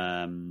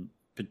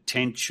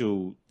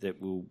potential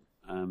that will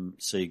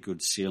see a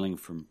good ceiling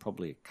from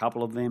probably a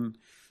couple of them.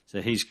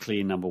 So he's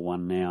clear number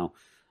one now.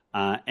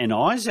 And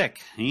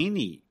Isaac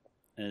Heaney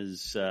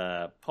has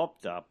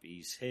popped up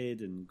his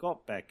head and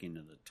got back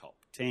into the top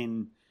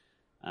 10.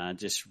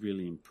 Just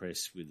really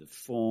impressed with the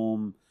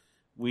form.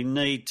 We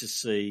need to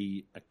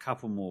see a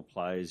couple more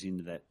players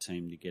into that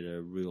team to get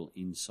a real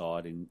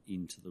insight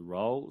into the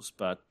roles.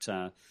 But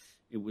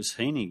it was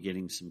Heaney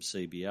getting some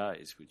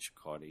CBAs, which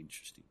are quite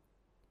interesting.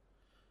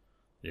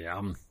 Yeah,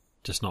 I'm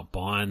just not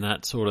buying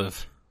that sort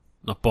of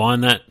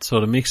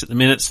mix at the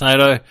minute,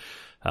 Stato.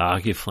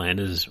 I give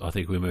Flanders, I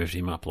think we moved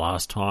him up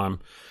last time.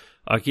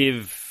 I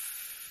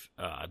give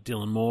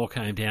Dylan Moore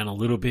came down a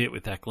little bit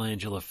with that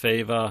glandular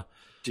fever.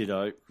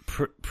 Ditto.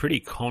 Pretty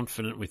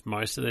confident with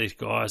most of these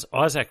guys.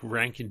 Isaac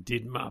Rankin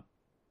did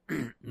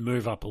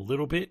move up a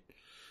little bit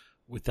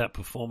with that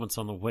performance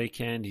on the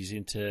weekend. He's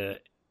into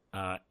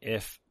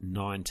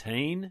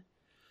F19.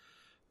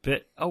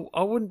 But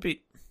I wouldn't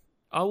be...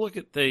 I look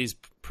at these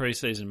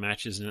preseason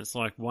matches and it's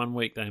like 1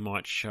 week they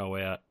might show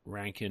out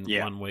Rankin,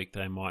 1 week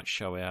they might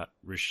show out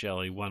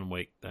Rochelle, 1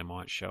 week they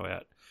might show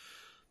out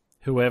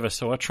whoever.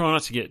 So I try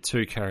not to get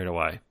too carried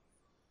away.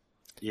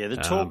 Yeah, the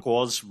talk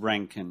was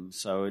Rankin,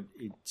 so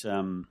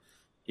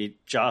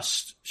it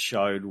just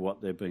showed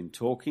what they've been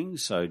talking.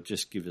 So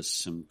just give us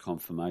some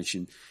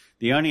confirmation.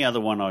 The only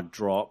other one I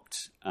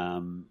dropped,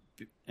 and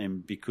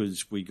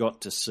because we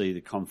got to see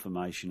the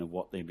confirmation of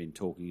what they've been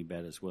talking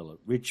about as well at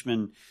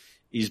Richmond,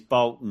 is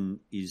Bolton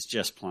is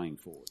just playing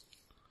forward.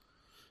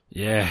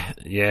 Yeah,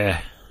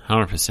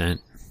 100%.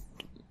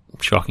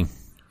 Shocking.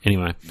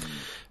 Anyway,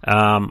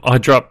 I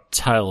dropped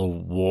Taylor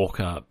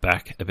Walker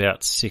back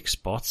about 6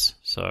 spots,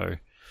 so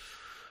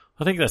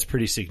I think that's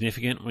pretty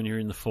significant when you're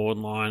in the forward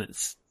line.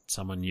 It's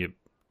someone you're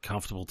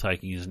comfortable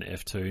taking as an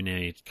F2, now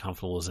you're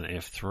comfortable as an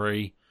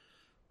F3.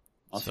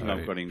 I think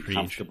I've got him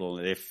comfortable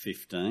at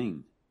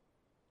F15.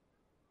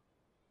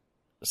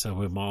 So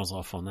we're miles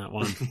off on that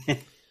one.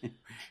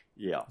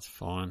 Yeah. That's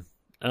fine.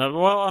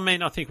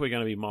 I think we're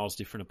going to be miles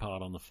different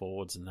apart on the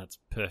forwards, and that's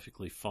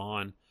perfectly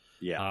fine.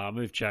 Yeah.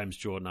 Move James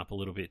Jordan up a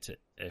little bit to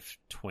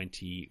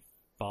F25.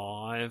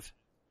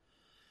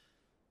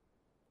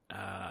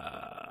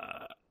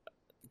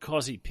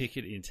 Cozzy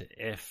Pickett into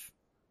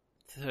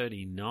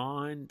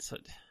F39. So,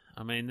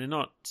 they're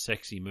not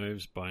sexy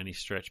moves by any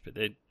stretch, but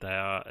they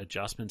are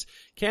adjustments.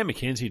 Cam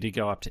McKenzie did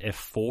go up to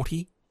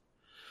F40.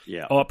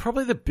 Yeah. Oh,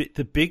 probably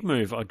the big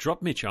move, I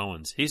dropped Mitch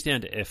Owens. He's down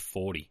to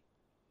F40.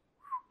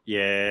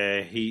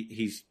 Yeah,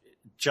 he's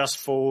just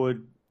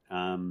forward.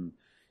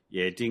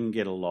 Didn't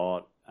get a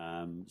lot.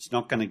 He's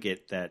not going to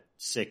get that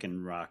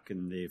second ruck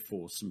and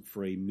therefore some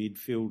free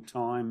midfield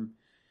time.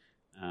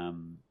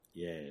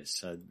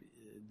 So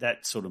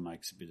that sort of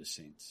makes a bit of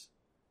sense.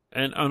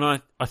 And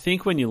I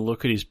think when you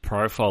look at his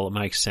profile, it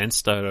makes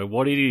sense, Dodo.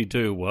 What did he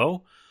do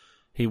well?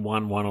 He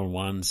won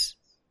one-on-ones,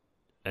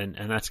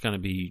 and that's going to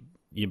be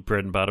your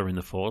bread and butter in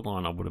the forward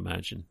line, I would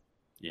imagine.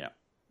 Yeah,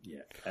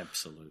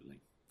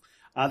 absolutely.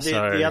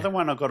 The other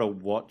one I've got to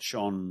watch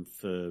on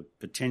for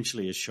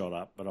potentially a shot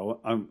up, but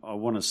I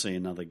want to see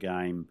another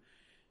game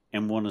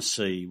and want to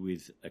see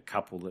with a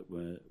couple that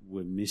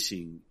were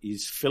missing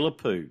is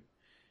Philippou.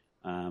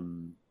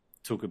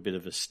 Took a bit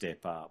of a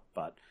step up,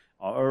 but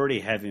I already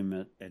have him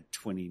at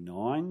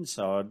 29,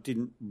 so I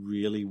didn't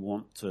really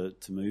want to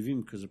move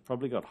him because it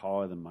probably got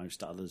higher than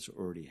most others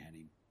already had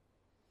him.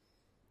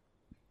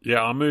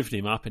 Yeah, I moved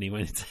him up and he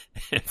went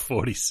to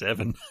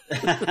 47.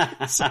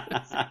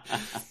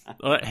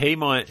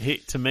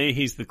 To me,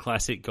 he's the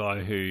classic guy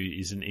who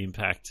is an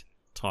impact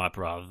type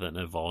rather than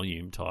a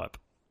volume type.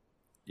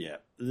 Yeah.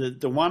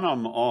 The one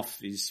I'm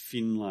off is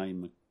Finlay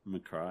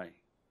McRae.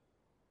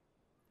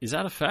 Is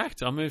that a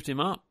fact? I moved him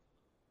up.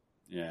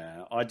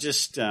 Yeah.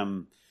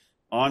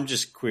 I'm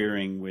just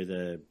querying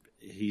whether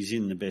he's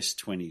in the best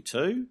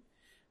 22,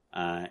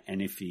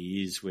 and if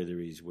he is, whether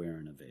he's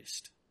wearing a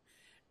vest.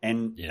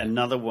 And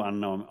another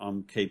one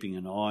I'm keeping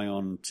an eye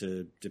on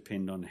to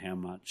depend on how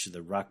much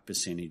the ruck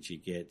percentage he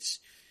gets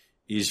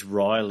is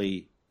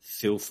Riley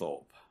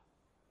Thilthorpe.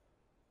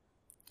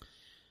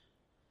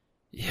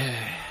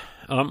 Yeah.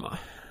 I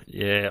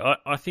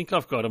think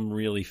I've got them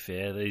really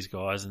fair, these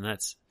guys, and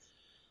that's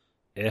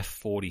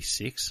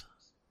F46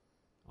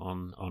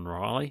 on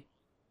Riley.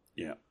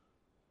 Yeah.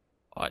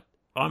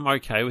 I'm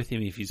okay with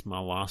him if he's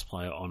my last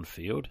player on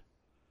field.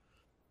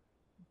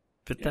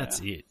 But that's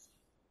it.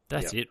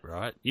 That's it,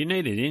 right? You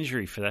need an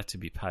injury for that to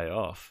be pay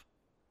off.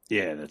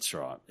 Yeah, that's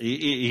right.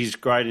 He's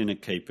great in a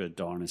keeper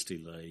dynasty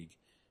league.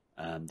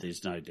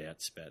 There's no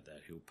doubts about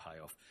that. He'll pay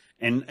off.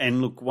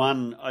 And look,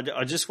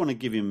 I just want to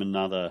give him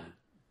another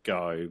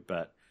go,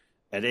 but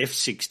at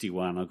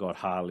F61 I got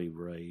Harley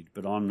Reid,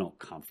 but I'm not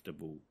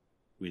comfortable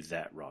with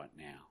that right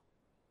now.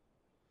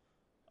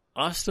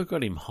 I've still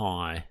got him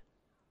high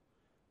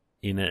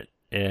in at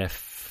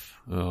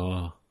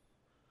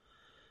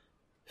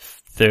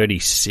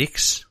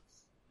F36.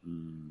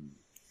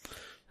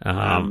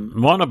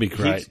 Might not be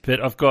great, but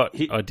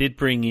I did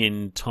bring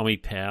in Tommy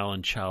Powell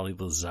and Charlie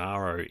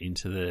Lazaro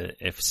into the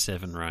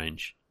F7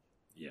 range.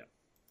 Yeah,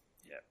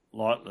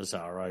 like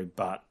Lazaro,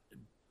 but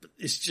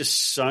there's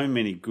just so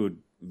many good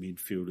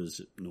midfielders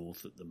at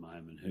North at the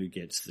moment. Who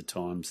gets the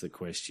time's the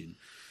question.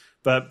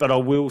 But I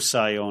will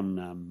say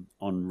on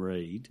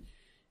Reid,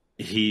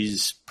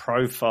 his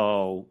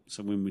profile,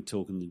 so when we're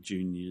talking the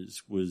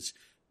juniors, was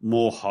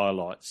more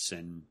highlights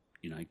and,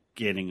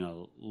 getting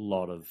a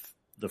lot of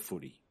the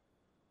footy.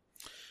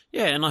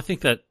 Yeah, and I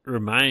think that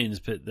remains,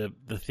 but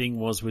the thing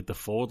was with the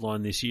forward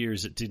line this year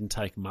is it didn't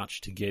take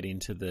much to get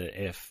into the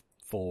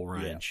F4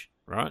 range,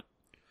 right?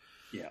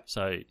 Yeah.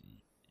 So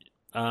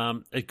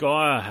a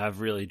guy I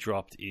have really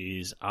dropped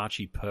is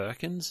Archie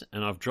Perkins,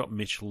 and I've dropped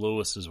Mitch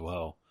Lewis as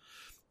well.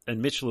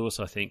 And Mitch Lewis,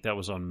 I think that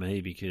was on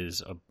me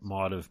because I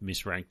might have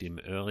misranked him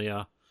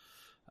earlier.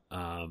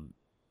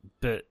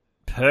 But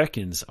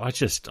Perkins,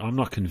 I'm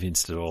not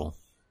convinced at all.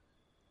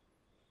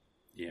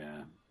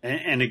 Yeah.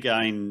 And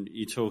again,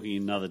 you're talking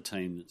another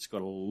team that's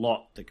got a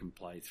lot that can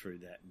play through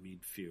that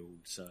midfield.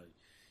 So,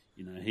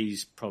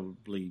 he's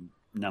probably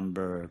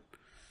number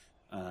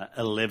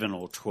 11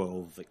 or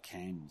 12 that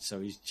can. So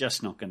he's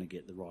just not going to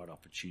get the right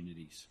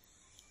opportunities.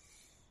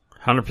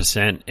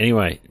 100%.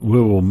 Anyway,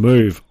 we will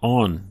move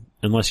on,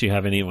 unless you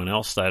have anyone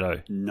else,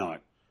 Stato. No.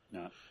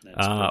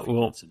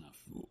 That's enough.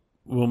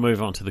 We'll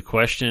move on to the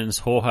questions.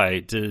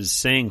 Jorge, does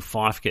seeing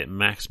Fife get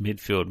max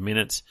midfield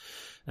minutes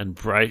and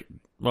break...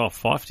 Well,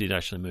 Fife did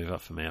actually move up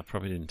for me. I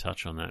probably didn't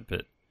touch on that,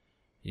 but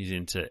he's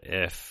into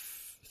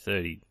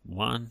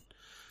F31.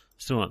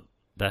 Still not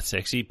that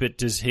sexy, but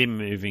does him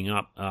moving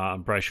up,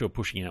 Brayshaw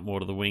pushing out more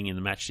to the wing in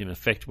the match team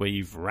affect where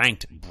you've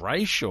ranked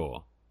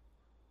Brayshaw?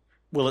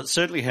 Well, it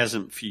certainly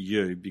hasn't for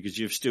you because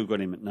you've still got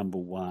him at number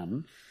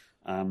 1.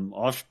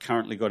 I've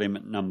currently got him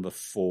at number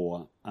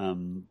 4.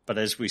 But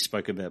as we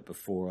spoke about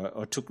before,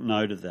 I took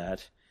note of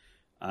that.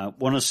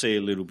 Want to see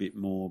a little bit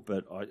more,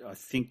 but I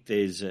think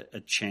there's a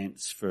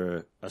chance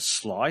for a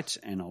slight,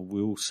 and I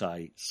will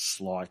say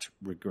slight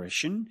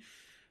regression.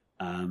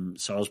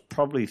 So I was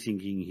probably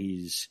thinking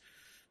his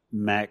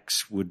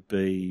max would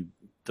be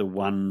the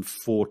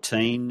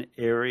 114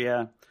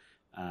 area.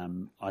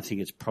 I think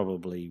it's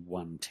probably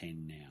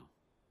 110 now.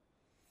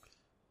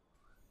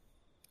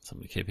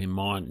 Something to keep in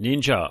mind.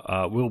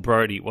 Ninja, Will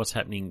Brodie, what's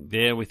happening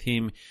there with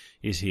him?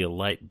 Is he a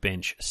late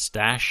bench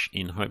stash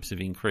in hopes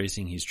of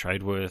increasing his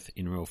trade worth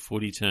in real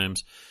footy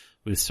terms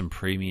with some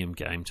premium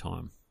game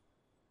time?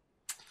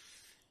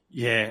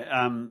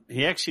 Yeah,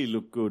 he actually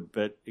looked good,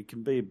 but it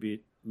can be a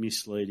bit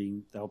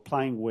misleading. They were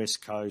playing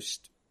West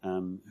Coast,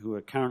 who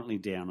are currently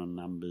down on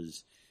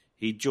numbers.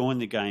 He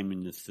joined the game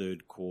in the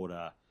third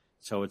quarter,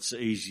 so it's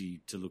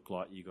easy to look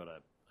like you got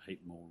a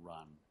heap more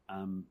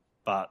run.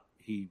 But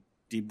he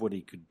did what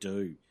he could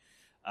do.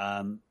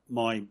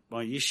 My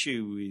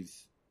issue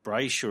with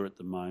Brayshaw at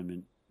the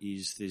moment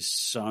is there's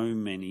so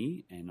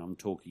many, and I'm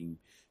talking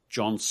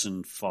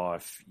Johnson,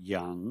 Fife,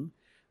 Young,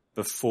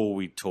 before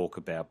we talk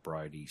about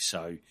Brodie.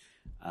 So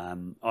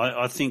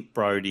I think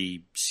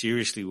Brodie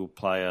seriously will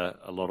play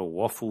a lot of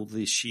waffle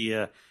this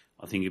year.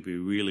 I think he'll be a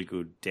really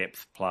good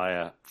depth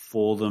player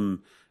for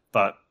them,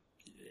 but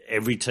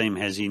every team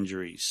has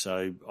injuries,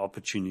 so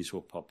opportunities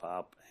will pop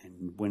up.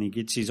 And when he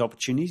gets his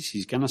opportunities,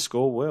 he's going to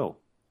score well.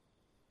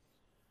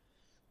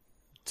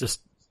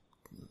 Just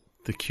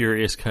the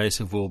curious case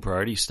of Will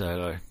Brodie,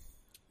 Stato.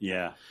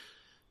 Yeah.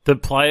 The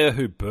player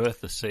who birthed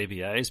the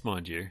CBAs,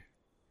 mind you.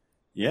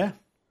 Yeah.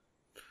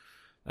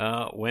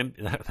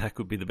 That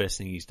could be the best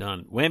thing he's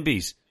done.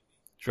 Wemby's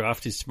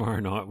draft is tomorrow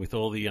night with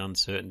all the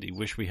uncertainty.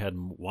 Wish we had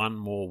one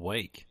more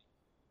week.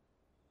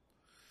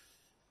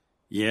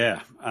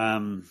 Yeah.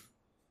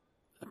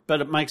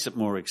 But it makes it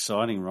more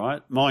exciting,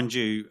 right? Mind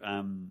you,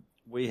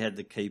 we had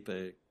the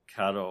keeper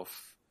cut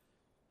off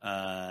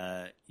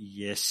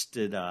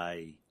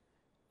yesterday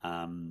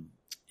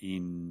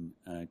in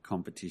a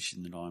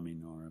competition that I'm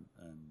in, or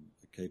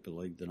a keeper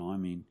league that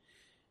I'm in.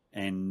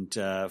 And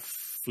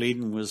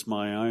Flynn was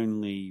my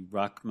only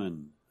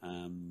ruckman.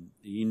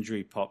 The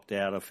injury popped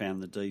out. I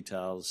found the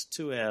details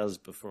 2 hours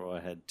before I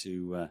had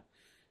to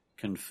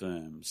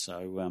confirm.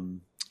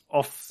 So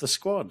off the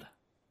squad.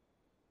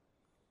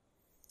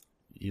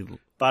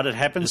 But it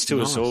happens to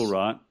us all,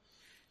 right?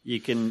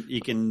 You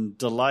can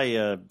delay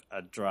a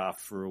draft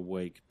for a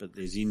week, but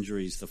there's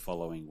injuries the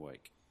following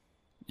week.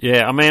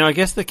 Yeah, I mean, I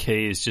guess the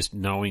key is just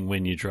knowing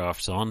when your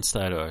draft's on,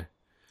 Stato.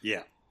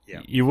 Yeah,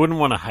 yeah. You wouldn't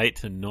want to hate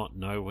to not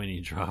know when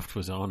your draft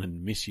was on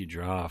and miss your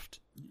draft.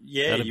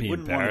 Yeah, you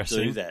wouldn't want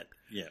to do that.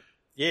 Yeah.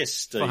 Yes,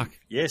 Steve. Fuck.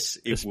 Yes,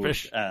 it would.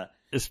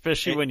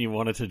 Especially when you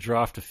wanted to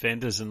draft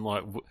defenders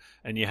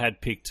and you had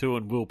pick 2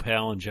 and Will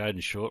Powell and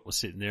Jaden Short were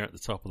sitting there at the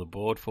top of the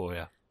board for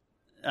you.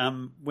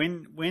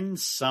 When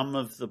some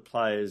of the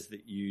players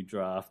that you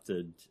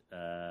drafted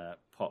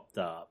popped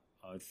up,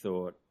 I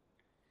thought,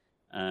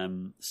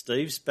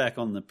 Steve's back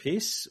on the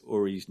piss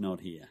or he's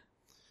not here.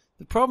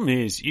 The problem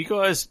is you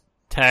guys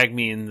tag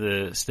me in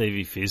the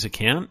Stevie Fizz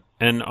account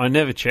and I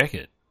never check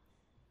it.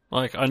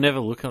 I never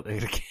look at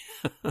that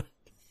account.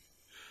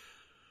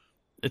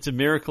 It's a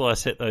miracle I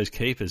set those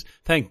keepers.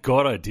 Thank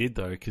God I did,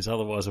 though, because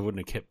otherwise I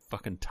wouldn't have kept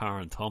fucking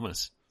Taran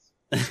Thomas.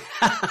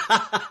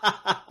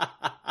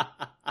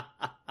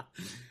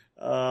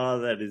 Oh,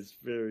 that is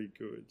very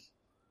good.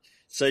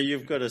 So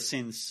you've got a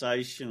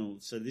sensational.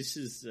 So this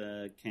is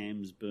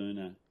Cam's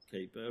Burner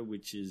Keeper,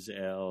 which is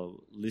our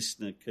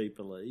listener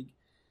keeper league,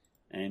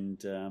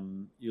 and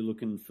you're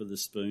looking for the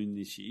spoon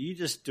this year. You're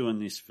just doing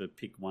this for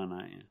pick one,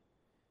 aren't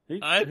you?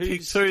 I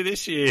picked 2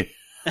 this year.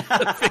 I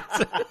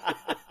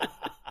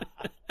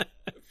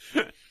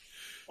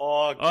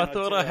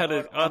thought I had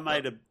I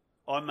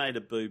made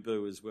a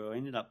boo as well. I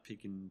ended up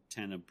picking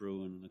Tanner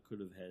Bruin, and I could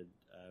have had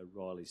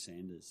Riley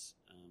Sanders.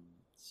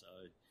 So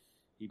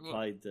he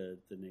played the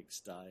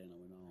next day, and I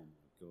went, "Oh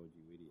my god,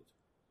 you idiot!"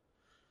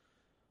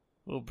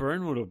 Well,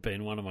 Bruin would have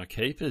been one of my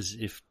keepers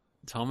if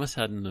Thomas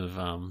hadn't have.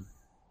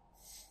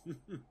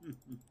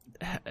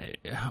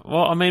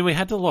 Well, I mean, we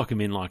had to lock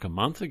him in like a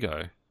month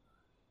ago.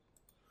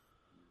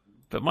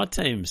 But my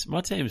team's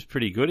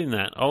pretty good in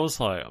that. I was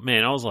like,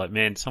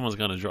 man, someone's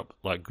going to drop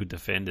like good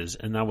defenders,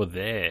 and they were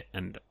there.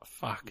 And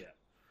fuck,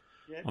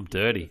 I'm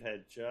dirty.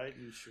 Had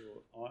Jaden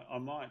Short. I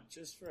might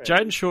just for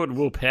Jaden Short and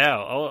Will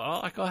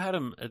Powell. I had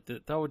them.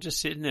 They were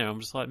just sitting there. I'm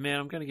just like, man,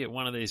 I'm going to get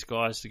one of these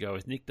guys to go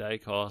with Nick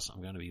Dacos.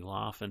 I'm going to be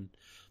laughing.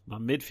 My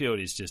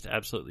midfield is just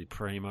absolutely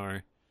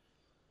primo.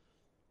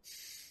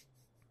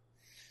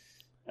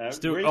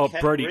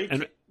 Brody.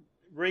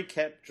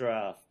 Recap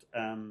draft.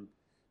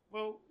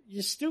 Well,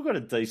 you still got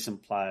a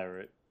decent player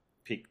at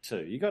pick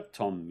 2. You got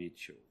Tom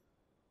Mitchell.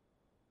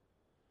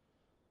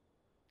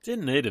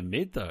 Didn't need a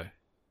mid though.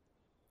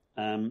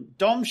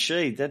 Dom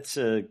Sheed, that's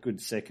a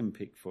good second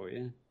pick for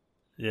you.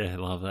 Yeah,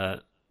 love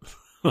that.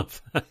 Love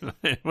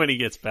that. When he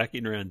gets back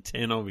in around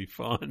 10, I'll be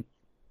fine.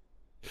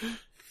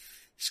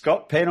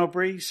 Scott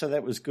Pendlebury, so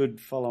that was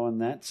good following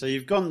that. So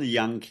you've gone the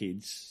young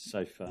kids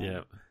so far.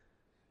 Yeah.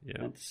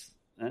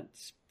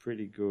 That's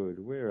pretty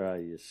good. Where are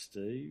you,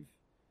 Steve?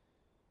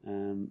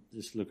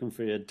 Just looking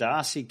for you.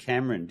 Darcy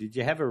Cameron. Did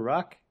you have a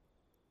ruck?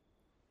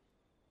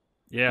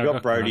 Yeah, you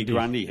got Brody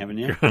Grundy, haven't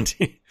you?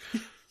 Grundy.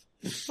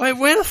 Wait,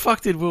 where the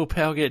fuck did Will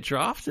Powell get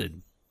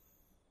drafted?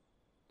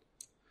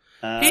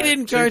 He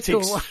didn't go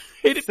to.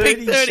 He did pick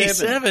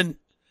 37.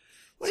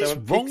 What is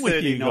wrong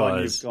with you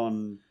guys? You've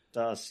gone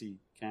Darcy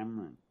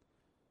Cameron.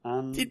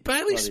 Did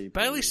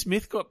Bailey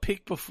Smith got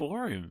picked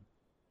before him?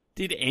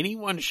 Did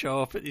anyone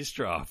show up at this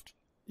draft?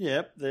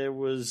 Yep, there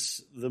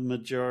was the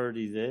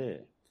majority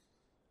there.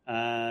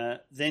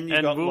 Then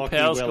you got Will Lockie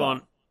Powell's Weller.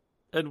 gone.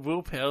 And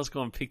Will Powell's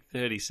gone pick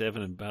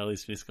 37, and Bailey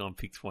Smith's gone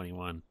pick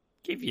 21.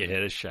 Give your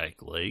head a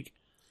shake, league.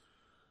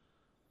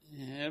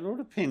 Yeah, it all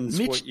depends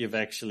what you've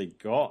actually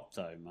got,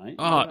 though, mate.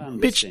 Oh,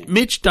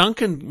 Mitch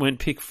Duncan went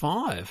pick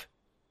 5.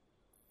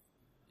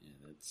 Yeah,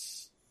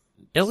 that's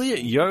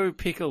Elliot Yeo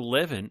pick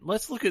 11.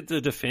 Let's look at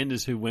the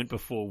defenders who went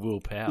before Will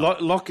Powell.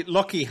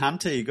 Lockie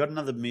Hunter, you got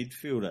another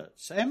midfielder.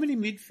 So how many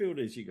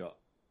midfielders you got?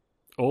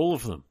 All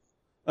of them.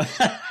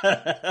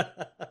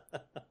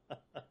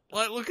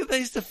 Like, look at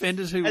these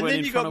defenders who went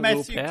in front of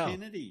Will Powell. And then you got Matthew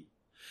Kennedy.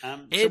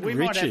 Ed so we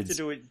Richards. might have to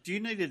do it. Do you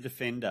need a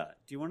defender?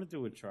 Do you want to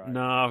do a trade?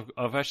 No,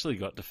 I've actually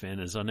got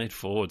defenders. I need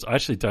forwards. I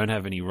actually don't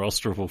have any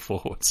rosterable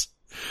forwards.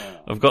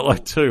 Oh, I've got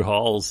like 2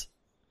 holes.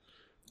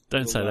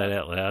 Don't say that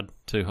out loud.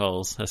 2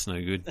 holes. That's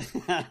no good.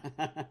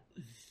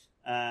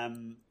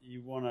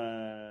 You want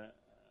to...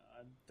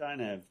 I don't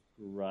have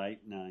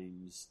great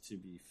names, to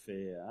be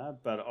fair,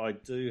 but I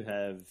do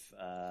have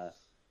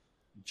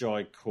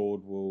Jai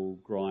Caldwell,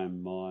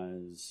 Graham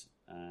Myers,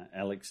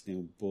 Alex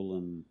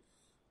Neil-Bullen,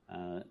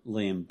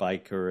 Liam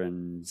Baker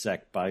and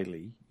Zach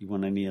Bailey. You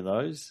want any of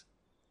those?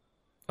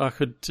 I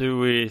could do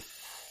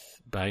with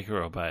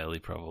Baker or Bailey,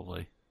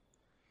 probably.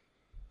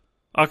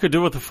 I could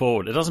do with the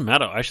forward. It doesn't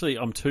matter. Actually,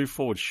 I'm 2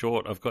 forwards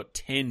short. I've got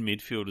 10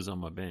 midfielders on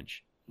my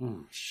bench.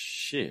 Oh,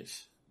 shit.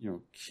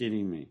 You're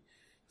kidding me.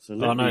 So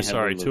 2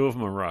 of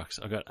them are rucks.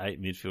 I've got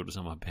 8 midfielders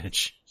on my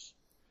bench.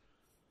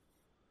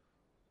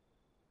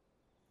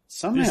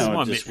 Somehow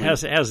how's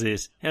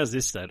this? How's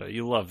this, Stato?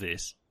 You'll love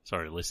this.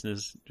 Sorry,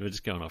 listeners. We're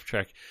just going off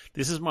track.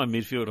 This is my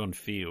midfield on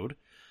field.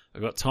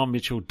 I've got Tom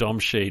Mitchell, Dom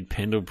Sheed,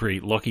 Pendlebury,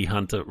 Lockie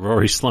Hunter,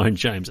 Rory Sloane,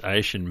 James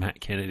Aish, and Matt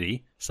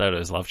Kennedy,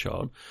 Stato's love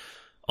child.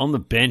 On the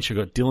bench, I've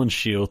got Dylan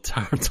Shield,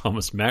 Tara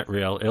Thomas, Matt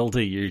Real,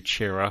 LDU,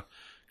 Chera,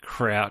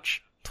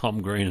 Crouch,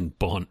 Tom Green, and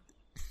Bont.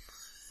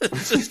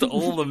 It's just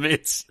all the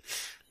mitts.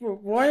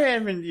 Why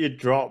haven't you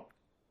dropped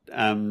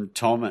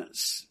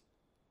Thomas?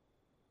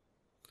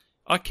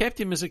 I kept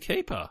him as a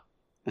keeper.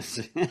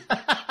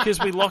 Because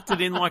we locked it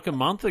in like a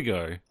month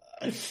ago.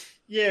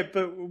 Yeah,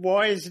 but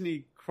why isn't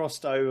he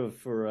crossed over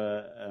for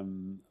a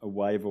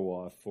waiver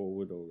wire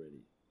forward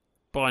already?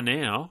 By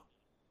now?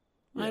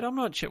 Yeah. Mate, I'm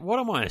not... What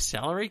am I, a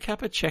salary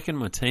capper checking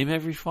my team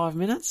every 5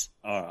 minutes?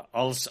 All right,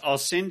 I'll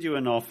send you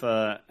an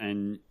offer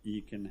and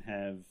you can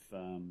have...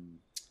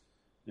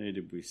 who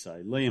did we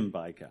say? Liam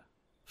Baker.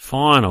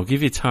 Fine, I'll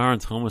give you Tara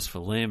Thomas for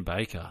Liam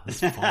Baker. That's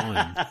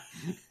fine.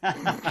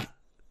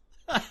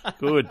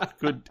 Good.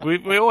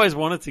 We always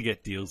wanted to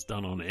get deals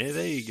done on air.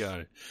 There you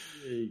go.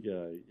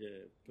 Yeah,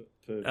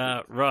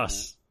 perfect.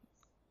 Russ,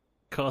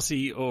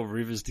 Cossey or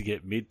Rivers to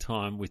get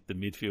mid-time with the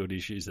midfield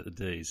issues at the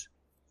Ds?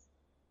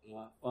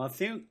 Well, I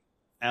think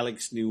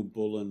Alex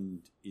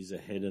Neil-Bullen is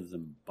ahead of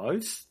them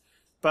both,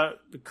 but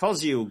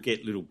because he'll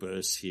get little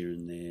bursts here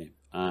and there,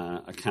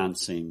 I can't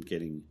see him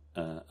getting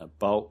a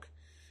bulk.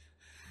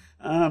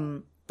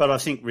 But I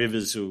think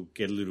Rivers will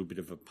get a little bit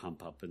of a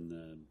pump up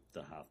in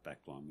the half-back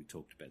line. We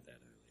talked about that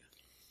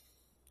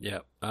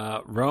earlier.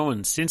 Yeah.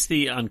 Rowan, since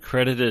the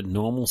uncredited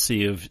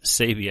normalcy of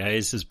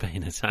CBAs has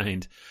been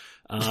attained,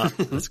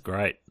 that's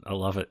great. I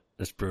love it.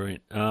 That's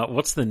brilliant.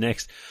 What's the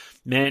next?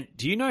 Man,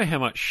 do you know how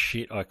much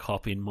shit I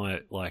cop in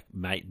my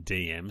mate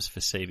DMs for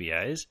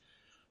CBAs?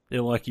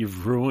 They're like,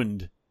 you've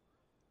ruined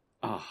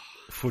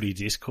footy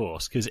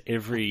discourse because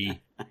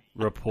every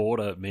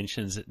reporter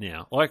mentions it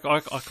now. I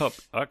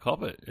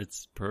cop it.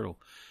 It's brutal.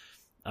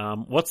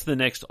 What's the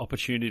next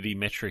opportunity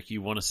metric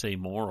you want to see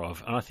more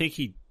of? And I think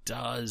he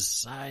does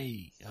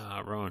say,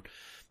 Rowan,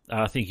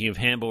 thinking of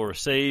handball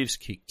receives,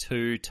 kick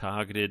 2,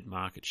 targeted,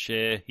 market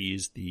share. He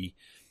is the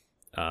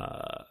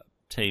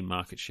team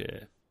market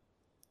share.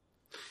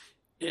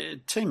 Yeah,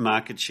 team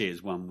market share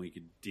is one we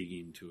could dig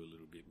into a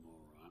little bit more,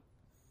 right?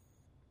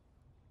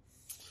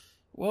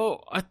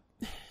 Well,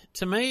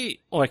 to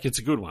me, it's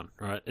a good one,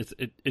 right?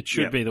 It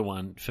should be the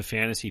one for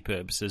fantasy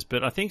purposes,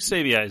 but I think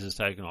CBAs has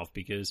taken off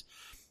because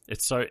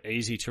it's so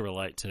easy to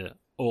relate to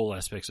all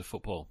aspects of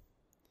football.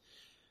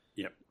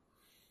 Yep.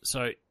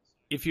 So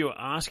if you're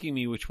asking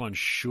me which one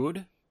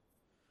should,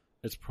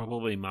 it's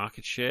probably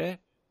market share,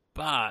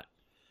 but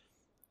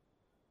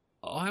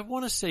I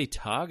want to see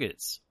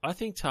targets. I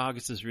think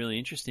targets is really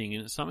interesting,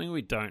 and it's something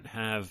we don't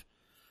have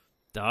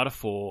data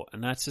for,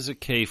 and that's as a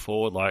key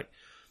forward.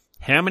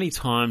 How many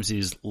times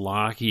is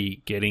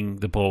Larky getting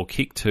the ball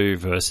kicked to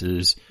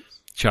versus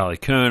Charlie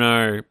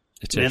Curnow,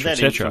 etc., Now, that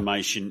etc.?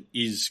 information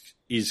is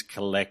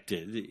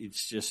collected.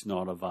 It's just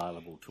not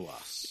available to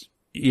us.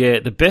 Yeah,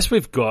 the best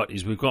we've got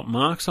is we've got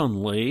marks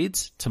on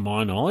leads, to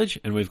my knowledge,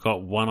 and we've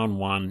got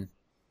one-on-one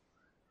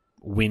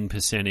win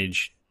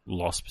percentage,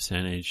 loss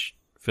percentage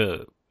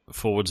for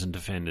forwards and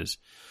defenders.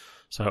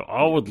 So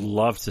I would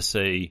love to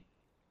see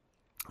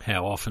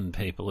how often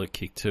people are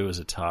kicked to as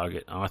a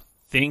target. I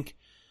think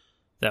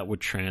that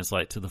would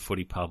translate to the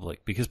footy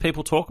public because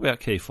people talk about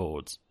key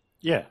forwards.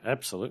 Yeah,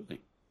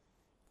 absolutely.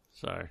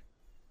 So,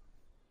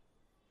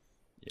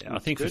 yeah, That's I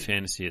think good. for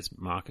fantasy it's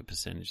market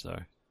percentage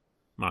though.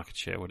 Market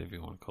share, whatever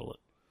you want to call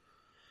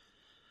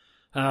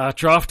it.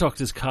 Draft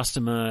Doctor's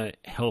customer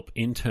help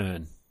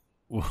intern.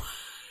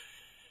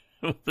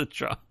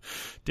 The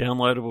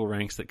downloadable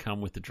ranks that come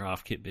with the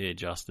draft kit be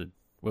adjusted.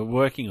 We're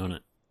working on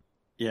it.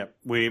 Yeah,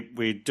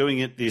 we're doing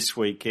it this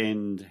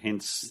weekend,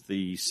 hence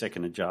the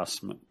second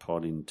adjustment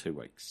pod in 2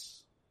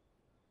 weeks.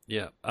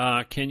 Yeah.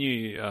 Can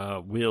you,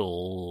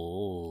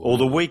 Will... Or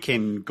the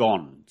weekend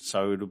gone,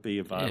 so it'll be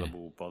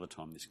available by the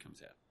time this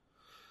comes out.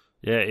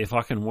 Yeah, if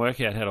I can work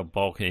out how to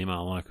bulk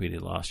email like we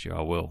did last year,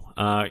 I will.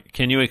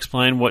 Can you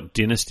explain what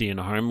Dynasty and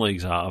Home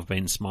Leagues are? I've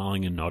been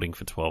smiling and nodding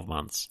for 12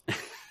 months.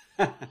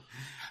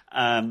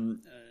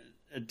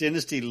 A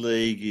Dynasty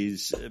League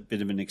is a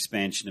bit of an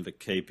expansion of a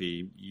keeper.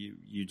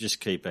 You just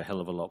keep a hell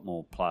of a lot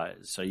more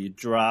players. So you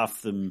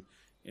draft them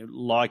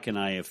like an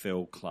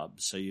AFL club.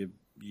 So your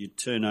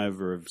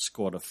turnover of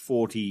squad of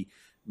 40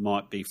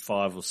 might be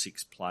 5 or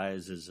 6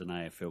 players as an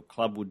AFL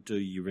club would do.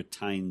 You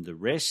retain the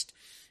rest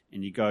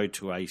and you go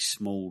to a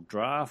small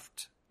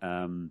draft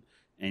and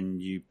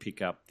you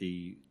pick up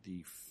the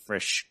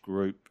fresh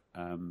group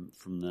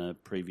from the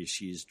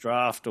previous year's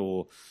draft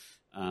or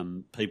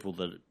people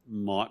that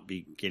might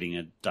be getting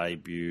a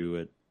debut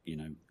at,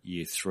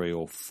 year 3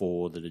 or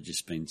 4 that have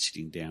just been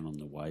sitting down on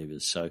the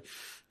waivers. So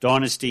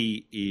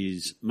Dynasty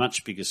is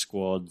much bigger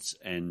squads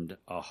and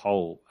a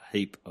whole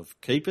heap of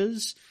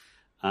keepers.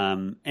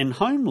 And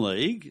Home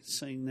League,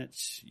 seeing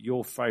that's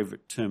your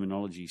favourite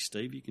terminology,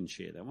 Steve, you can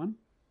share that one.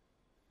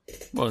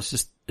 Well,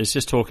 it's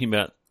just talking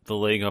about the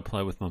league I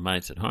play with my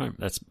mates at home.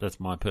 That's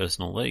my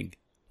personal league.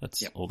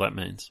 That's all that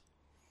means.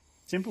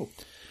 Simple.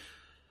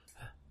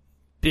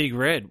 Big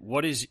Red,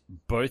 what is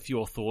both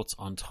your thoughts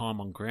on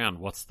time on ground?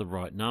 What's the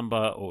right number,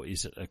 or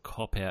is it a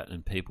cop-out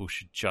and people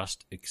should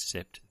just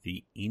accept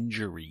the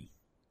injury?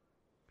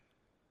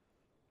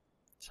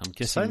 So I'm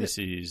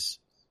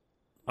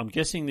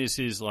guessing this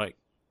is like,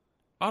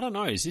 I don't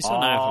know, is this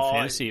on AFL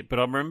Fantasy? But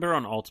I remember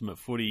on Ultimate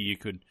Footy you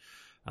could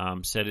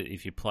set it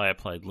if your player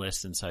played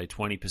less than, say,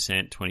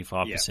 20%,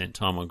 25%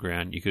 time on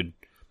ground,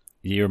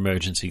 your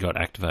emergency got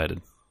activated.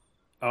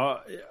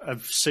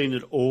 I've seen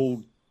it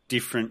all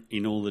different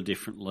in all the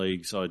different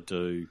leagues I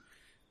do.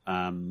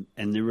 And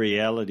the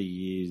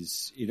reality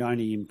is it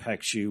only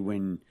impacts you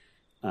when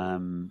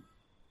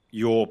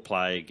your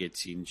player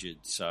gets injured.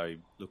 So,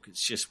 look,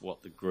 it's just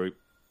what the group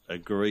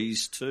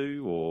agrees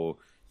to or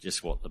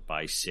just what the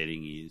base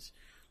setting is.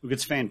 Look,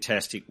 it's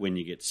fantastic when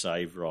you get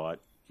saved right.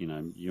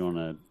 You're on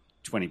a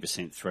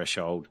 20%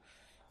 threshold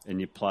and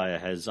your player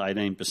has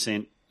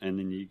 18% and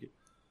then you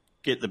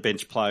get the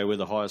bench player with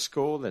a higher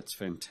score. That's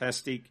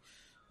fantastic.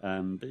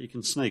 But you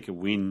can sneak a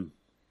win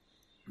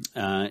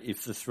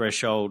if the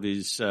threshold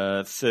is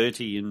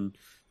 30 and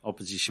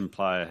opposition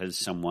player has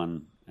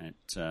someone at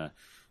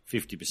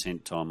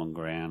 50% time on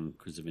ground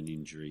because of an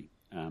injury.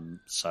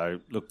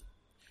 So, look,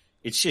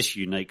 it's just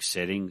unique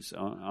settings.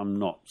 I'm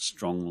not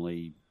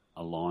strongly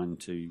aligned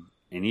to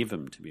any of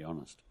them, to be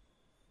honest.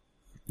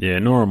 Yeah,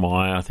 nor am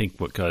I. I think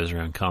what goes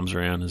around comes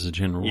around as a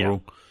general Yeah.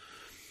 rule.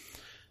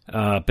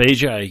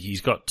 BJ,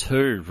 he's got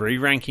 2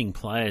 re-ranking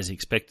players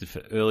expected for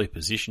early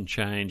position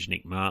change.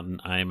 Nick Martin,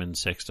 Eamon,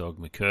 Sexdog,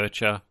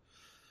 McKercher.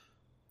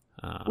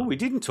 Well, we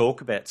didn't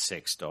talk about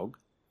Sex Dog.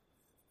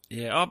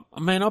 Yeah,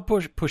 I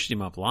pushed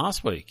him up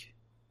last week.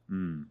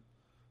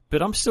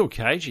 But I'm still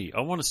cagey.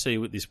 I want to see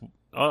with this.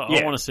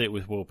 I want to see it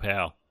with Will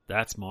Powell.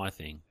 That's my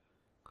thing.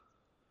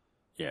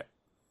 Yeah.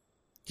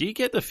 Do you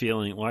get the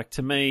feeling, like,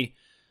 to me,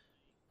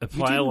 a He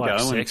player didn't like go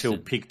Sexton,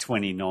 until pick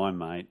 29,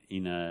 mate,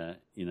 in a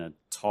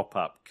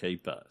top-up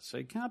keeper. So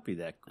he can't be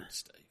that good,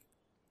 Steve.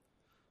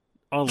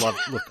 I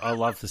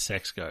love the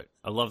sex goat.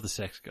 I love the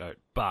sex goat.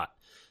 But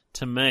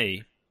to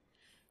me,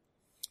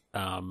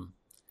 How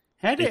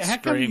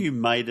come you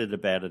made it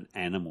about an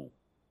animal?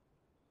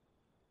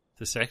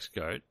 the sex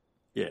goat,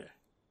 Yeah.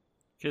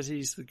 because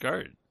he's the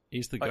goat.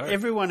 He's the goat.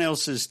 Everyone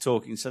else is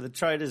talking. So the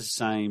traders are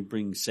saying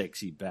bring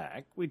sexy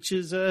back, which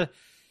is a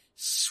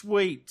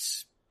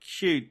sweet,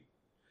 cute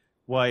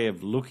way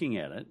of looking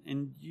at it.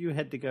 And you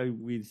had to go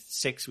with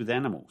sex with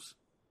animals.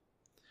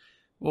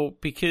 Well,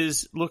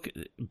 because, look,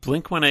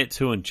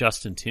 Blink-182 and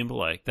Justin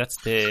Timberlake, that's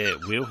their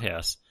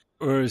wheelhouse.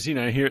 Whereas,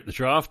 here at the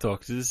Draft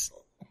Doctors,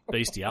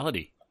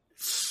 bestiality.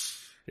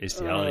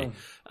 Bestiality.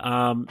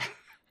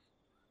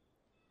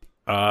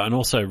 And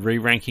also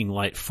re-ranking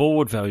late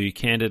forward value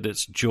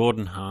candidates,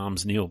 Jordan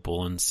Harms, Neil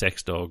Bullen,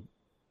 Sex Goat,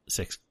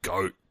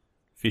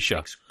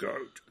 Fisher.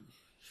 Goat.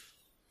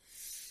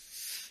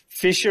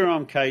 Fisher,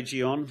 I'm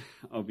cagey on,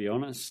 I'll be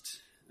honest.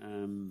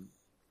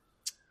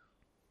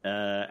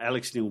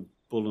 Alex Neil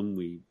Bullen,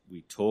 we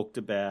talked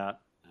about.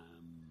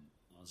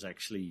 I was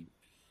actually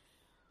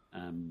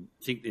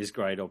think there's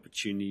great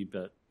opportunity,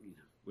 but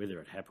whether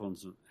it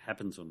happens or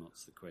not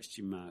is the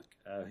question mark.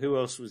 Who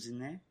else was in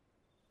there?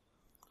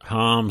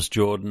 Harms,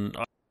 Jordan.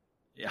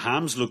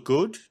 Harms looked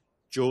good.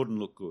 Jordan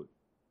looked good.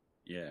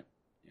 Yeah.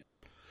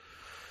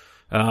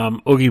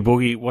 Oogie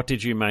Boogie, what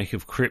did you make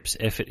of Cripps'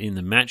 effort in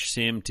the match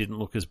sim? Didn't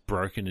look as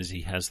broken as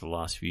he has the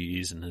last few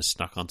years and has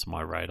snuck onto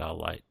my radar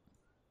late.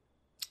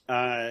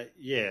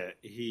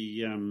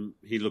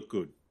 He looked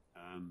good.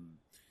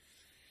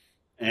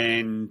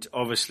 And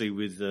obviously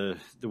with the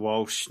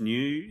Walsh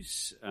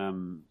news,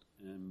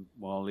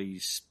 while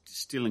he's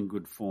still in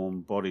good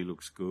form, body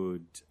looks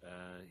good,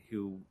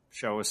 he'll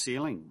show a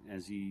ceiling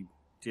as he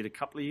did a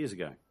couple of years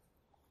ago.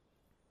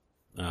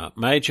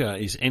 Major,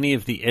 is any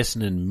of the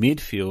Essendon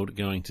midfield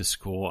going to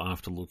score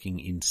after looking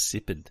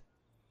insipid?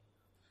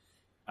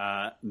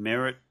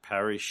 Merritt,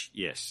 Parrish,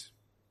 yes.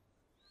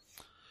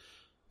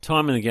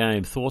 Time in the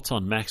game. Thoughts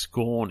on Max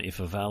Gawn if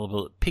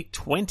available at pick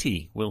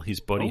 20? Will his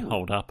body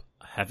hold up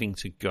having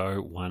to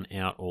go one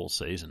out all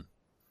season?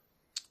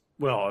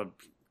 Well, it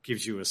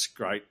gives you a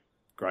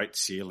great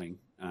ceiling.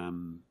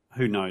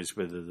 Who knows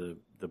whether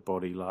the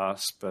body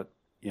lasts, but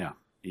yeah,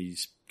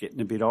 he's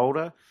getting a bit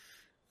older.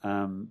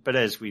 But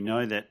as we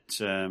know that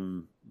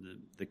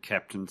the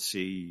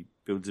captaincy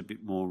builds a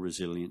bit more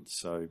resilience.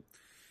 So,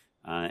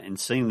 and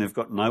seeing they've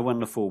got no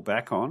one to fall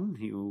back on,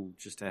 he'll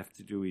just have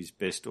to do his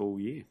best all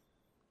year.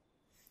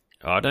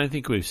 I don't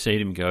think we've seen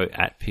him go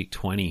at pick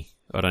 20.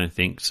 I don't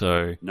think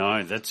so.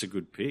 No, that's a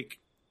good pick.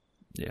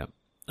 Yeah.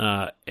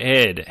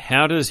 Ed,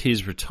 how does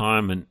his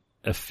retirement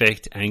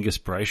affect Angus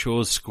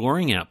Brayshaw's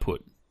scoring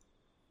output?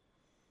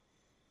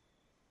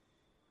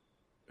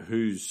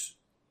 Who's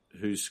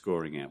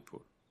scoring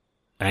output?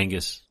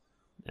 Angus.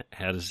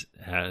 How does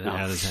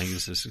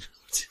Angus?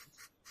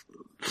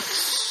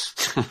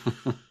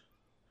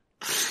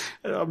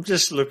 I'm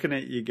just looking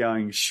at you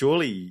going,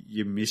 surely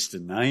you missed a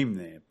name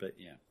there, but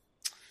yeah.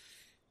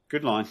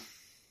 Good line.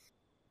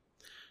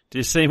 Do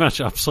you see much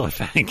upside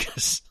for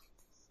Angus?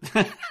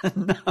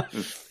 No.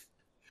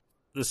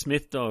 The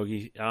Smith dog,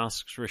 he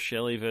asks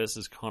Rochelle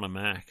versus Connor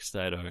Mack,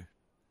 Stato.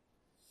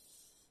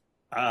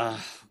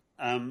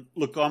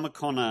 Look, I'm a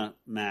Connor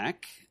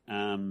Mack,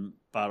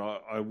 but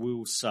I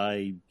will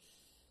say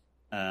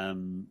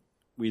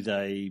with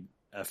a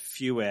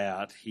few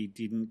out, he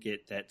didn't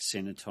get that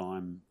centre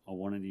time I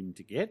wanted him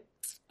to get.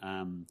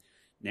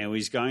 Now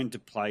he's going to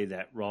play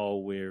that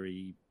role where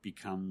he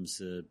becomes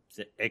the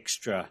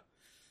extra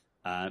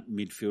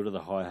midfielder,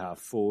 the high half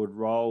forward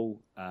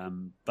role,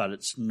 but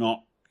it's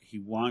not. He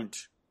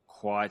won't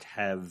quite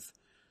have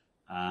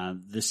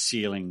the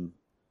ceiling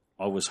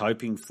I was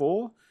hoping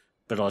for,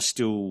 but I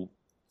still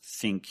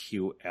think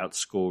he'll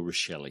outscore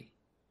Rochelle.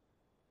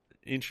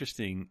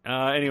 Interesting.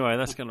 Anyway,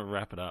 that's going to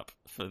wrap it up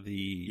for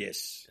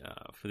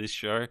for this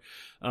show.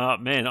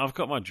 Man, I've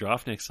got my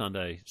draft next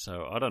Sunday,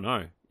 so I don't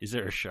know. Is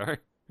there a show?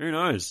 Who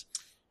knows?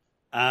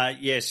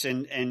 Yes,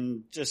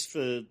 and just for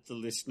the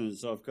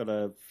listeners, I've got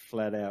a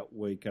flat-out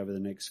week over the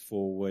next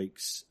 4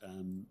 weeks.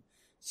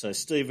 So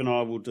Steve and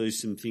I will do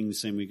some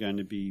things, and we're going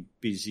to be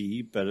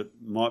busy, but it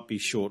might be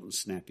short and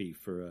snappy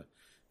for a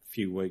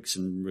few weeks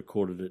and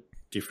recorded at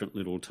different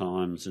little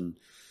times and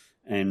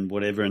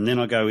whatever. And then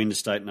I go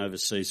interstate and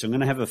overseas. So I'm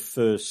going to have a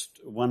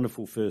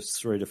wonderful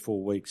first 3 to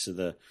 4 weeks of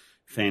the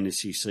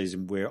fantasy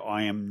season where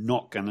I am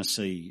not going to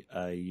see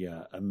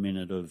a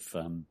minute of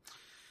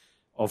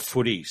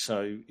footy.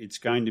 So it's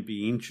going to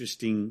be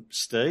interesting,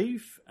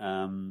 Steve.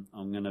 I'm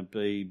going to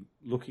be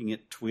looking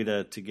at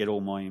Twitter to get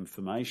all my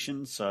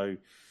information. So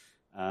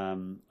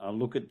I'll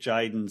look at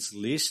Jaden's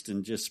list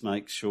and just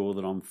make sure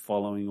that I'm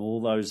following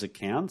all those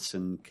accounts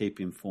and keep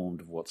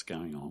informed of what's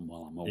going on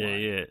while I'm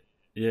away.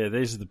 Yeah,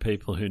 these are the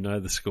people who know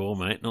the score,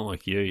 mate, not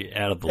like you. You're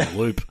out of the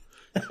loop.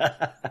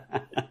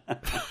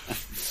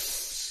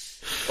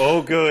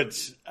 All good.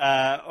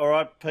 All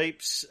right,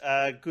 peeps.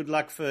 Good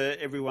luck for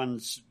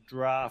everyone's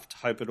draft.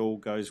 Hope it all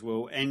goes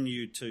well. And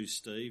you too,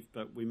 Steve.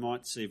 But we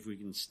might see if we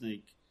can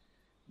sneak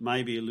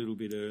maybe a little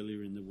bit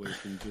earlier in the week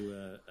and do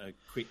a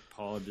quick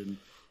pod.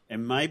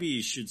 And maybe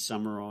you should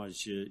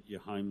summarise your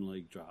home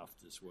league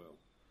draft as well.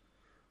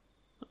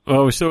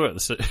 Well, we still got the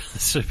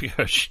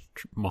Supercoach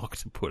mock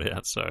to put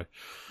out, so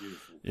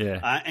beautiful.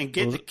 Yeah. And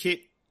get the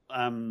kit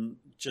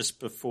just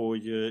before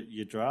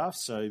your draft,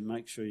 so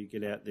make sure you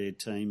get out there,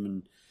 team,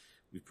 and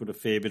we've put a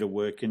fair bit of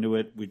work into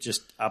it. We're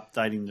just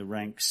updating the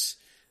ranks.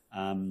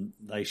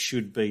 They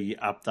should be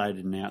updated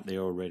and out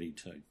there already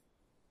too.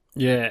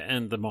 Yeah,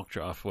 and the mock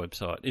draft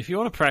website. If you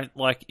want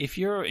to if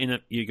you're in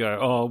it, you go,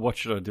 oh, what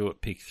should I do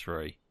at pick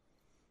 3?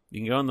 You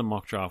can go on the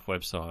mock draft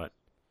website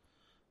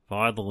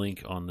via the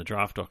link on the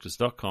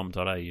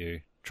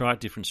draftdoctors.com.au. Try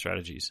different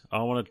strategies.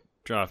 I want to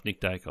draft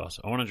Nick Dacos.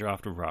 I want to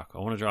draft a ruck. I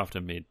want to draft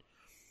a mid.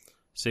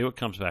 See what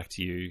comes back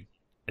to you.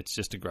 It's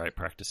just a great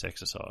practice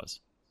exercise.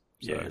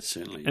 So, yeah, it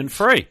certainly and is.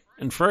 free.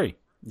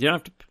 You don't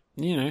have to,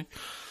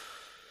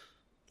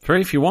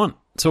 free if you want.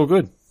 It's all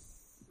good.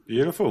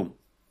 Beautiful.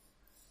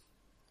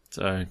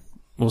 So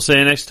we'll see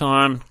you next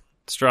time.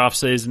 It's draft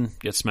season.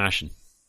 Get smashing.